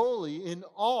be holy in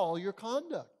all your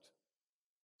conduct.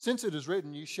 Since it is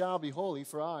written, you shall be holy,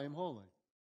 for I am holy."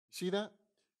 You see that?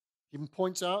 He even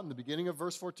points out in the beginning of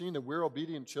verse 14 that we're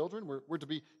obedient children. We're to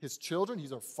be his children.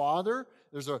 He's our father.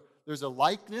 There's a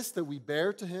likeness that we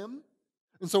bear to him.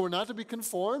 And so we're not to be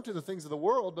conformed to the things of the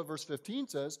world, but verse 15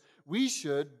 says we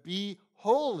should be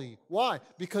holy. Why?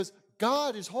 Because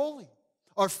God is holy.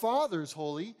 Our Father is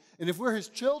holy, and if we're his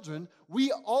children,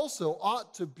 we also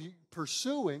ought to be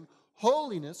pursuing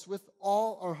holiness with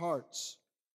all our hearts.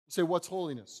 You say, what's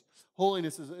holiness?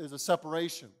 Holiness is a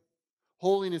separation.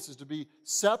 Holiness is to be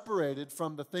separated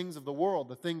from the things of the world,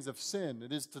 the things of sin.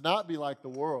 It is to not be like the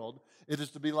world. It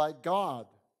is to be like God.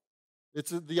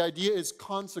 The idea is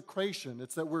consecration.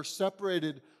 It's that we're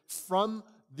separated from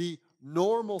the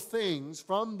normal things,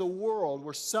 from the world.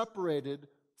 We're separated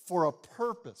for a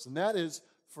purpose, and that is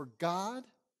for God,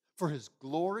 for his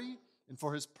glory, and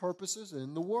for his purposes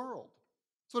in the world.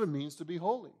 That's what it means to be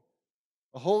holy.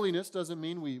 Holiness doesn't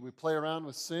mean we play around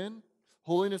with sin.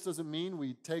 Holiness doesn't mean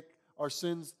we take our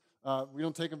sins, we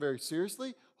don't take them very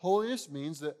seriously. Holiness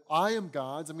means that I am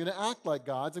God's. I'm going to act like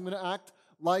God's. I'm going to act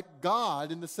like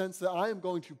God in the sense that I am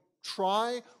going to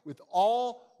try with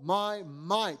all my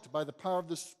might by the power of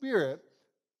the Spirit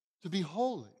to be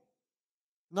holy.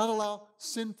 Not allow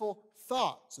sinful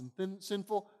thoughts and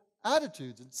sinful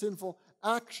attitudes and sinful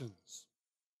actions.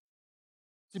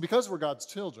 See, because we're God's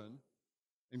children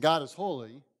and God is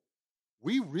holy,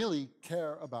 we really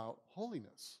care about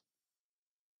holiness.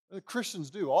 Christians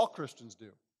do. All Christians do.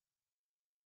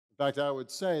 In fact, I would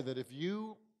say that if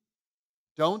you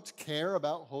don't care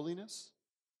about holiness,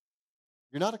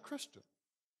 you're not a Christian.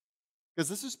 Because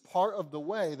this is part of the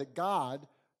way that God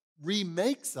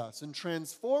remakes us and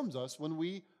transforms us when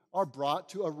we are brought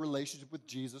to a relationship with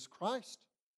Jesus Christ.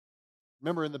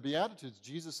 Remember in the Beatitudes,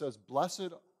 Jesus says,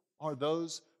 "Blessed are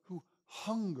those who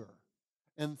hunger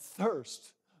and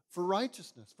thirst for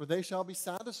righteousness, for they shall be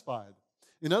satisfied."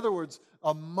 In other words,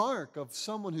 a mark of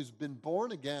someone who's been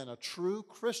born again, a true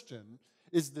Christian,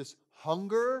 is this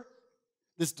hunger,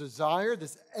 this desire,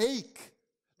 this ache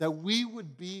that we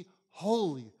would be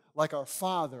holy like our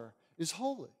Father is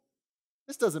holy.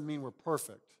 This doesn't mean we're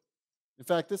perfect. In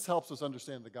fact, this helps us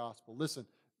understand the gospel. Listen,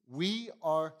 we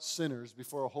are sinners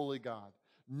before a holy God.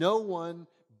 No one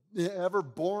ever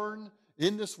born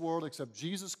in this world except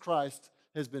Jesus Christ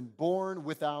has been born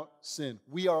without sin.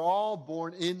 We are all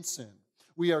born in sin.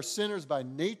 We are sinners by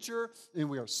nature, and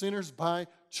we are sinners by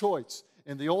choice.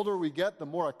 And the older we get, the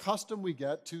more accustomed we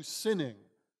get to sinning.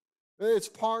 It's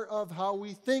part of how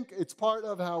we think. It's part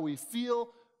of how we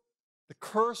feel. The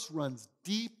curse runs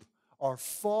deep. Our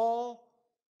fall,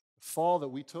 the fall that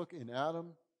we took in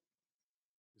Adam,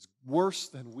 is worse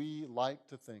than we like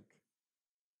to think.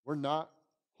 We're not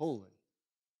holy.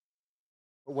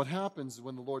 But what happens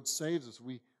when the Lord saves us,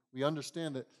 we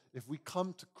understand that if we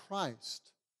come to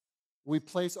Christ, we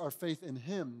place our faith in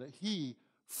Him, that He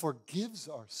forgives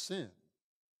our sin,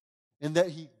 and that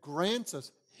He grants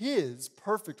us His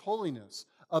perfect holiness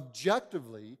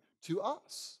objectively to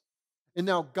us. And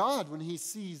now God, when He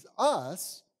sees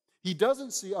us, He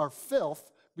doesn't see our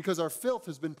filth, because our filth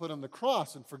has been put on the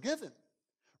cross and forgiven.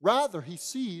 Rather, He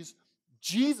sees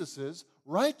Jesus'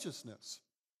 righteousness.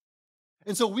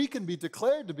 And so we can be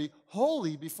declared to be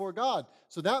holy before God.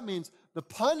 So that means the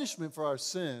punishment for our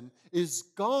sin is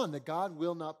gone, that God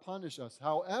will not punish us.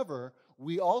 However,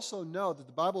 we also know that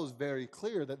the Bible is very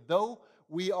clear that though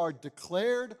we are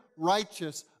declared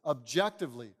righteous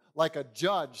objectively, like a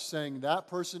judge saying that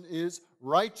person is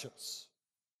righteous,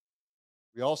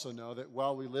 we also know that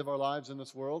while we live our lives in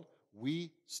this world,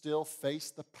 we still face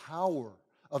the power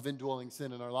of indwelling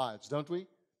sin in our lives, don't we?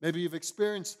 Maybe you've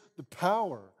experienced the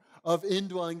power of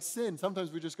indwelling sin.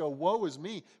 Sometimes we just go, woe is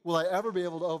me. Will I ever be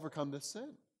able to overcome this sin?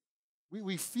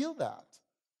 We feel that.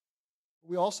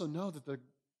 We also know that the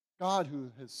God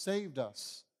who has saved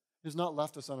us has not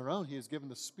left us on our own. He has given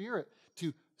the Spirit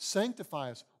to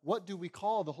sanctify us. What do we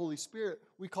call the Holy Spirit?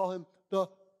 We call Him the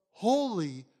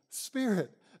Holy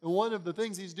Spirit. And one of the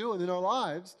things He's doing in our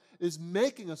lives is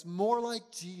making us more like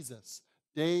Jesus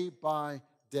day by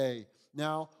day.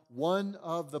 Now, one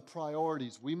of the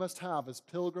priorities we must have as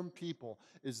pilgrim people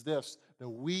is this, that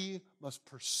we must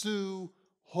pursue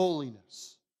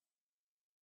holiness.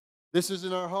 This is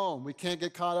in our home. We can't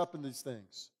get caught up in these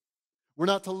things. We're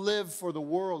not to live for the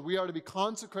world. We are to be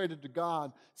consecrated to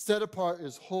God, set apart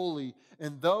as holy.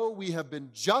 And though we have been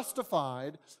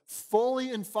justified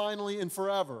fully and finally and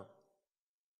forever,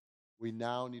 we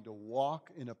now need to walk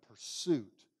in a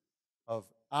pursuit of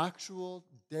actual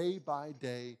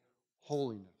day-by-day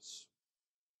holiness.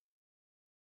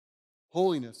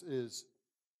 Holiness is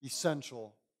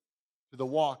essential to the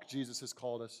walk Jesus has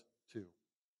called us to.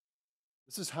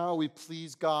 This is how we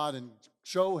please God and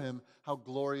show Him how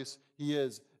glorious He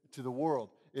is to the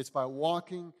world. It's by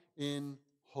walking in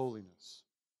holiness.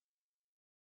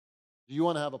 Do you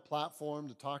want to have a platform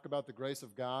to talk about the grace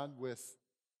of God with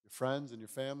your friends and your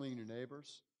family and your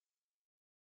neighbors?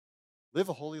 Live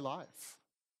a holy life.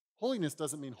 Holiness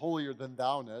doesn't mean holier than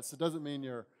thou-ness. It doesn't mean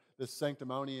you're this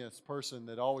sanctimonious person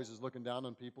that always is looking down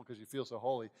on people because you feel so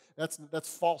holy. That's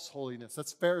false holiness.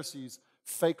 That's Pharisees'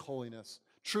 fake holiness.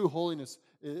 True holiness,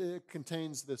 it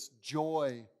contains this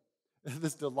joy,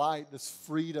 this delight, this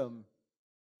freedom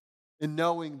in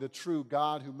knowing the true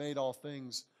God who made all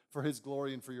things for His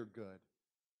glory and for your good.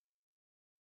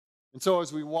 And so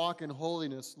as we walk in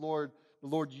holiness, the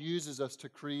Lord uses us to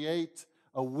create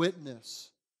a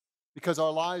witness, because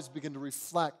our lives begin to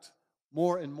reflect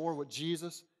more and more what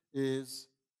Jesus is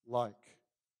like.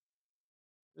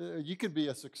 You could be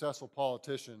a successful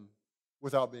politician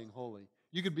without being holy.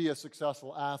 You could be a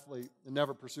successful athlete and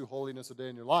never pursue holiness a day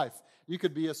in your life. You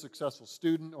could be a successful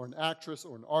student or an actress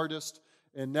or an artist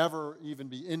and never even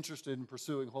be interested in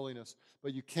pursuing holiness.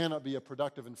 But you cannot be a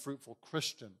productive and fruitful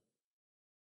Christian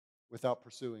without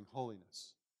pursuing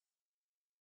holiness.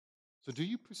 So do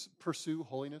you pursue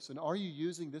holiness? And are you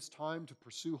using this time to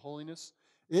pursue holiness?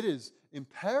 It is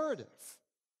imperative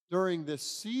during this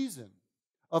season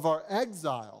of our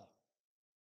exile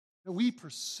that we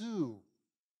pursue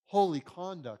holy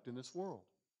conduct in this world.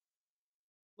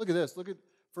 Look at this. Look at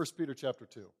 1 Peter chapter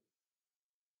 2,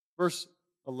 verse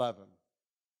 11.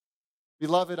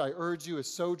 Beloved, I urge you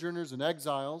as sojourners and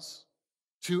exiles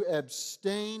to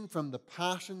abstain from the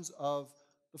passions of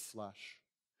the flesh,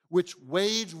 which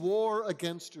wage war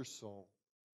against your soul.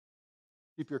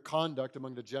 Keep your conduct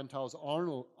among the Gentiles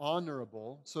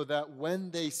honorable, so that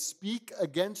when they speak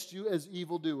against you as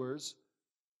evildoers,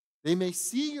 they may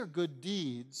see your good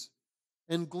deeds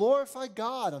and glorify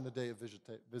God on the day of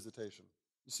visitation.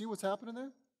 You see what's happening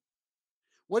there?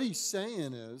 What he's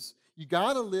saying is, you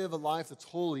got to live a life that's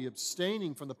holy,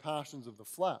 abstaining from the passions of the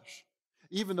flesh.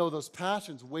 Even though those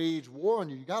passions wage war on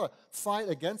you, you got to fight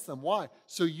against them. Why?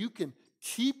 So you can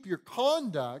keep your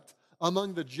conduct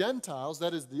among the Gentiles,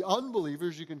 that is the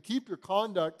unbelievers, you can keep your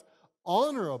conduct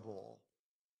honorable.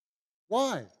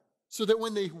 Why? So that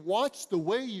when they watch the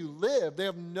way you live, they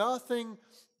have nothing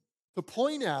to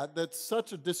point at that's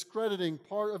such a discrediting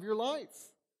part of your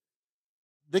life.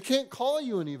 They can't call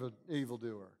you an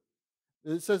evildoer.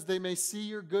 It says they may see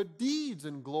your good deeds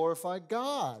and glorify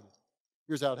God.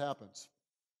 Here's how it happens.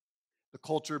 The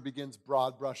culture begins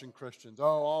broad brushing Christians. Oh,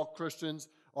 all Christians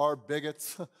are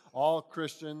bigots. All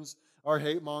Christians are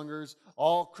hate mongers.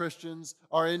 All Christians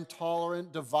are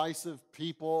intolerant, divisive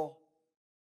people.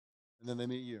 And then they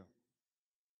meet you.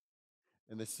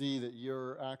 And they see that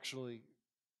you're actually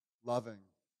loving,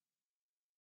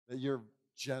 that you're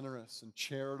generous and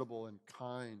charitable and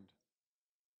kind.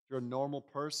 You're a normal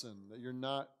person, that you're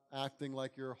not acting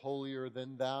like you're holier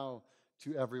than thou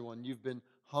to everyone. You've been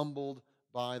humbled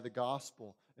by the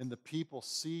gospel. And the people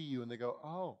see you and they go,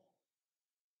 oh,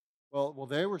 well,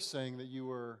 they were saying that you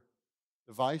were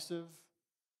divisive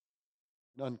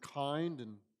and unkind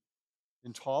and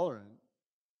intolerant.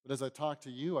 But as I talk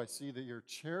to you, I see that you're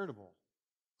charitable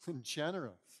and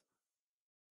generous.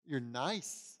 You're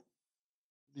nice.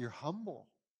 You're humble.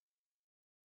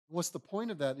 What's the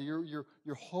point of that? Your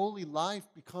holy life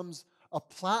becomes a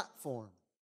platform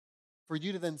for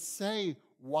you to then say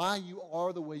why you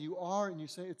are the way you are, and you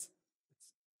say it's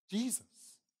Jesus.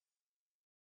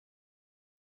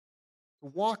 To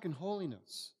walk in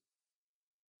holiness.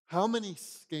 How many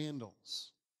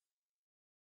scandals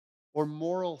or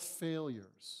moral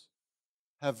failures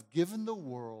have given the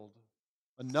world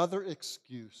another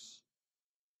excuse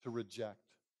to reject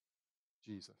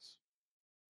Jesus?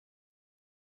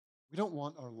 We don't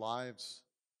want our lives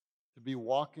to be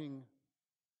walking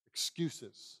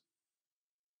excuses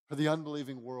for the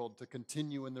unbelieving world to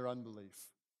continue in their unbelief.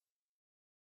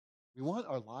 We want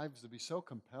our lives to be so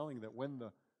compelling that when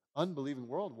the unbelieving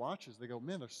world watches, they go,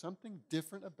 man, there's something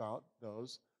different about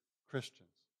those Christians.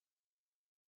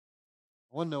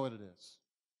 I want to know what it is.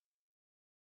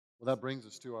 Well, that brings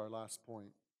us to our last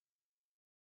point.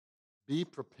 Be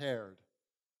prepared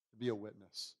to be a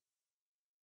witness.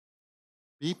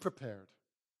 Be prepared.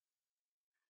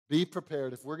 Be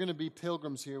prepared. If we're going to be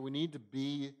pilgrims here, we need to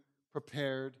be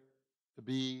prepared to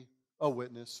be a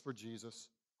witness for Jesus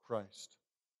Christ.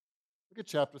 Look at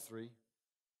chapter 3.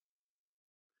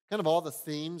 Kind of all the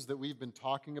themes that we've been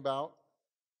talking about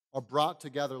are brought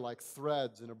together like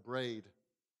threads in a braid.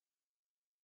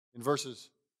 In verses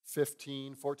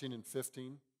 14 and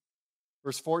 15.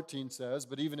 Verse 14 says,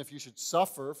 "But even if you should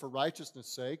suffer for righteousness'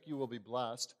 sake, you will be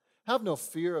blessed. Have no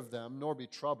fear of them, nor be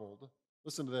troubled."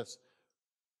 Listen to this.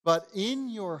 "But in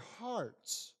your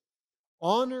hearts,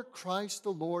 honor Christ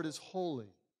the Lord as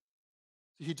holy."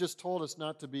 He just told us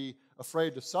not to be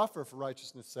afraid to suffer for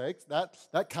righteousness' sake.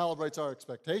 That calibrates our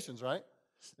expectations, right?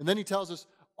 And then he tells us,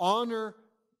 honor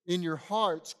in your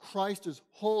hearts Christ as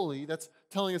holy. That's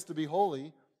telling us to be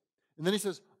holy. And then he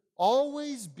says,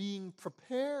 always being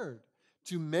prepared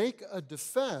to make a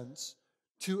defense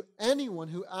to anyone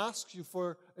who asks you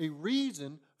for a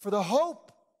reason for the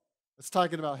hope. That's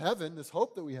talking about heaven, this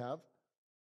hope that we have.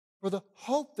 For the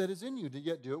hope that is in you, to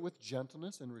yet do it with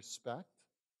gentleness and respect.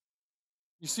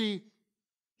 You see,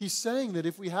 he's saying that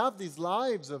if we have these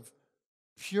lives of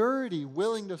purity,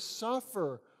 willing to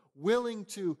suffer, willing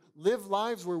to live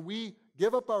lives where we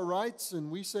give up our rights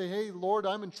and we say, hey, Lord,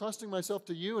 I'm entrusting myself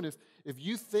to you, and if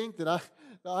you think that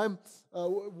I'm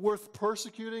worth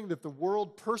persecuting, that the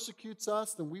world persecutes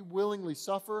us, then we willingly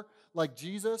suffer like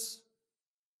Jesus.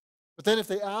 But then if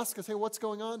they ask us, hey, what's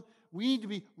going on? We need to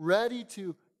be ready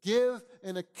to give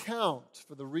an account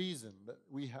for the reason that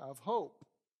we have hope.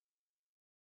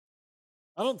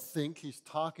 I don't think he's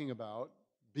talking about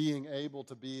being able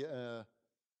to be a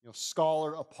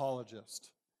scholar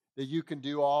apologist, that you can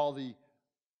do all the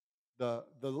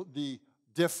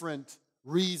different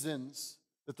reasons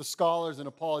that the scholars and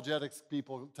apologetics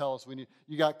people tell us we need.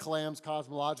 You got Clam's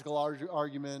cosmological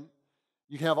argument.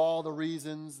 You have all the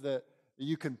reasons that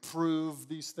you can prove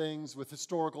these things with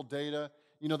historical data.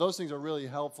 Those things are really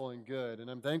helpful and good, and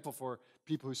I'm thankful for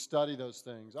people who study those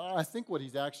things. I think what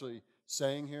he's actually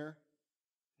saying here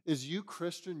is you,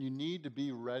 Christian, you need to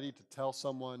be ready to tell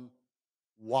someone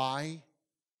why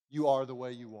you are the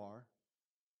way you are.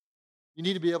 You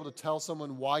need to be able to tell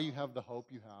someone why you have the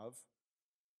hope you have.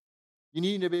 You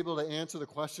need to be able to answer the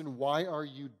question, why are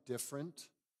you different?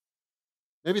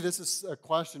 Maybe this is a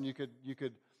question you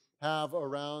could have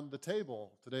around the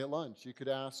table today at lunch. You could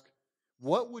ask,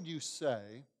 what would you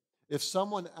say if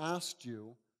someone asked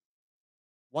you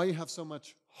why you have so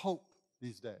much hope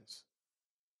these days?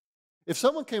 If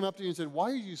someone came up to you and said, why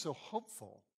are you so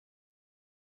hopeful?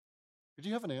 Could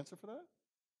you have an answer for that?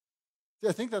 See,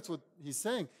 I think that's what he's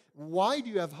saying. Why do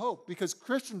you have hope? Because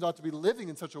Christians ought to be living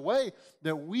in such a way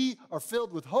that we are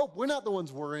filled with hope. We're not the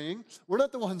ones worrying. We're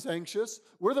not the ones anxious.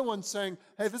 We're the ones saying,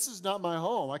 hey, this is not my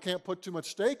home. I can't put too much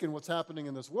stake in what's happening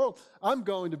in this world. I'm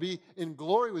going to be in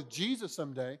glory with Jesus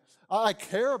someday. I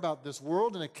care about this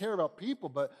world and I care about people,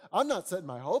 but I'm not setting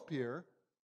my hope here.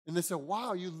 And they say,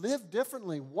 wow, you live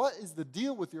differently. What is the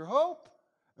deal with your hope?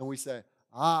 And we say,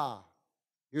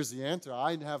 here's the answer.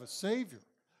 I have a Savior.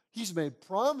 He's made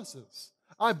promises.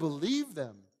 I believe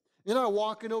them, and I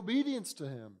walk in obedience to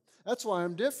Him. That's why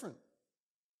I'm different.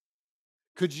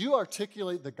 Could you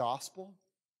articulate the gospel?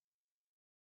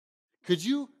 Could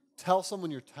you tell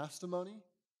someone your testimony?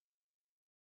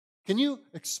 Can you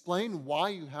explain why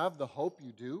you have the hope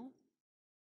you do?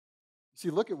 See,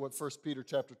 look at what 1 Peter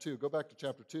chapter 2. Go back to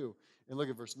chapter 2 and look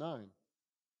at verse 9.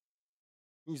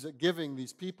 He's giving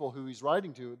these people who he's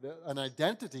writing to an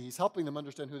identity. He's helping them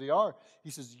understand who they are. He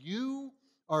says, you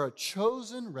are a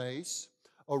chosen race,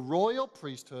 a royal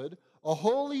priesthood, a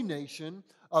holy nation,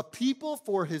 a people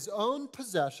for His own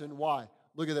possession. Why?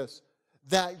 Look at this.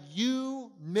 That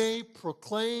you may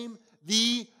proclaim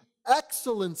the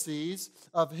excellencies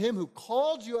of Him who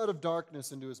called you out of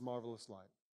darkness into His marvelous light.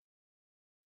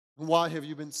 Why have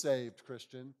you been saved,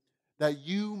 Christian? That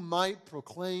you might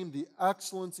proclaim the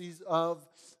excellencies of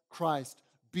Christ.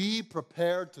 Be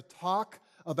prepared to talk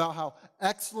about how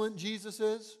excellent Jesus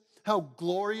is, how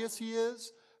glorious He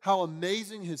is, how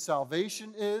amazing His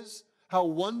salvation is, how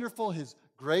wonderful His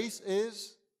grace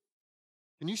is.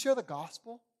 Can you share the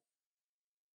gospel?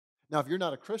 Now, if you're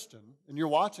not a Christian and you're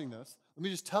watching this, let me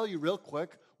just tell you real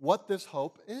quick what this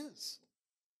hope is.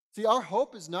 See, our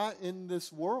hope is not in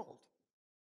this world.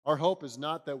 Our hope is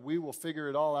not that we will figure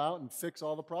it all out and fix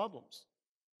all the problems.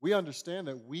 We understand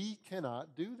that we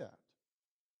cannot do that.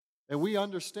 And we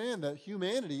understand that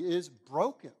humanity is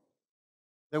broken,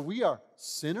 that we are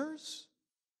sinners,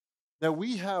 that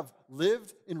we have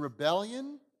lived in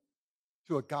rebellion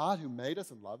to a God who made us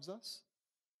and loves us,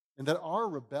 and that our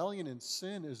rebellion and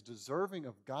sin is deserving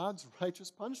of God's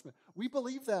righteous punishment. We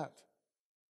believe that.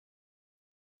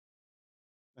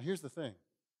 Now, here's the thing.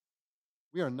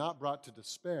 We are not brought to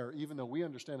despair, even though we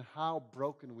understand how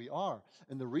broken we are.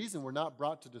 And the reason we're not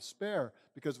brought to despair,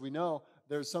 because we know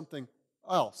there's something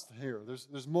else here.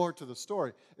 There's more to the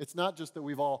story. It's not just that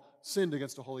we've all sinned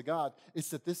against a holy God. It's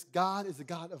that this God is a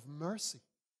God of mercy,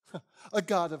 a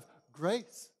God of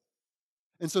grace.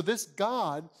 And so this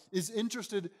God is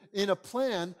interested in a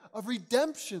plan of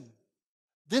redemption.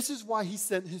 This is why He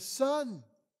sent His Son,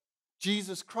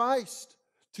 Jesus Christ,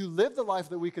 to live the life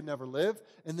that we could never live,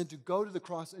 and then to go to the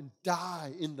cross and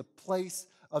die in the place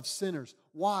of sinners.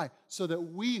 Why? So that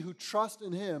we who trust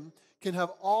in Him can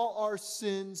have all our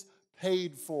sins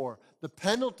paid for. The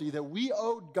penalty that we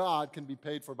owed God can be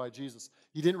paid for by Jesus.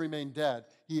 He didn't remain dead.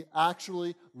 He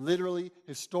actually, literally,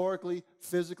 historically,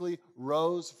 physically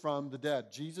rose from the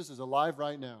dead. Jesus is alive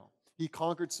right now. He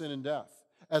conquered sin and death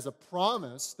as a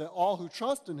promise that all who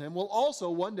trust in Him will also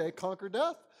one day conquer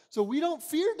death. So we don't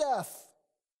fear death.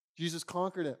 Jesus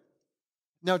conquered it.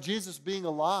 Now, Jesus being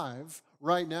alive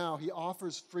right now, He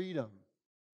offers freedom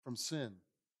from sin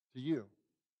to you.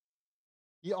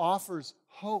 He offers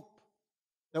hope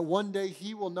that one day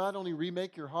He will not only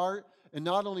remake your heart and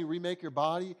not only remake your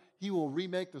body, He will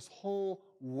remake this whole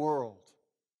world.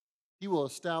 He will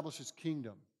establish His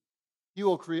kingdom. He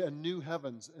will create a new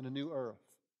heavens and a new earth.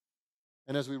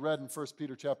 And as we read in 1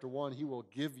 Peter chapter 1, He will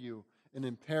give you an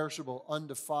imperishable,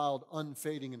 undefiled,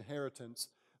 unfading inheritance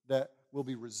that will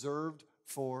be reserved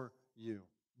for you.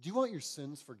 Do you want your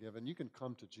sins forgiven? You can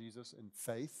come to Jesus in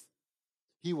faith.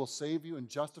 He will save you and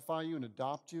justify you and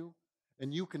adopt you,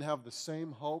 and you can have the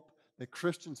same hope that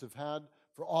Christians have had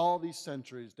for all these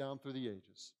centuries down through the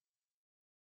ages.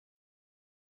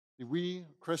 We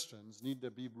Christians need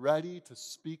to be ready to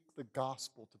speak the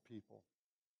gospel to people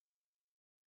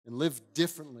and live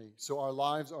differently so our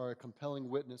lives are a compelling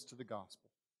witness to the gospel.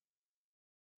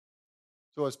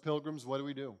 So as pilgrims, what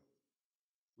do?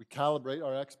 We calibrate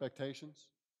our expectations.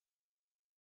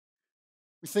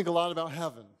 We think a lot about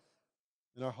heaven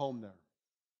and our home there.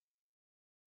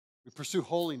 We We pursue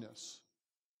holiness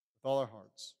with all our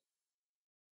hearts.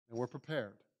 And we're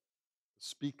prepared to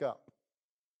speak up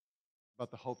about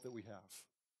the hope that we have.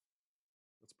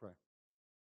 Let's pray.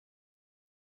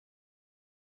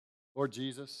 Lord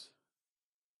Jesus,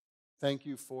 thank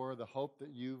you for the hope that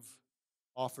you've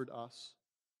offered us,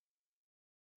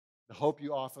 the hope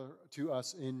you offer to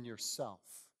us in yourself.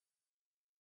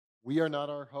 We are not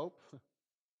our hope.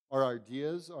 Our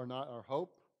ideas are not our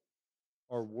hope.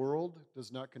 Our world does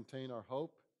not contain our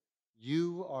hope.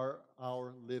 You are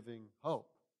our living hope.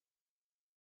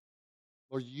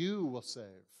 Lord, you will save.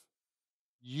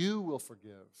 You will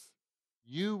forgive.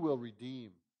 You will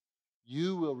redeem.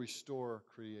 You will restore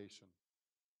creation.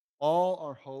 All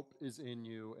our hope is in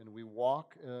you, and we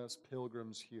walk as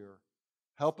pilgrims here.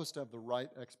 Help us to have the right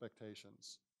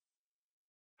expectations.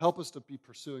 Help us to be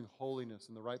pursuing holiness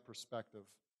in the right perspective.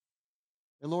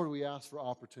 And Lord, we ask for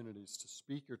opportunities to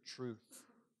speak your truth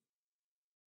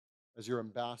as your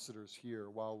ambassadors here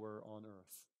while we're on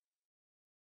earth.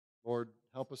 Lord,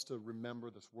 help us to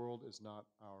remember this world is not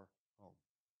our home.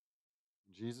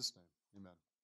 In Jesus' name, amen.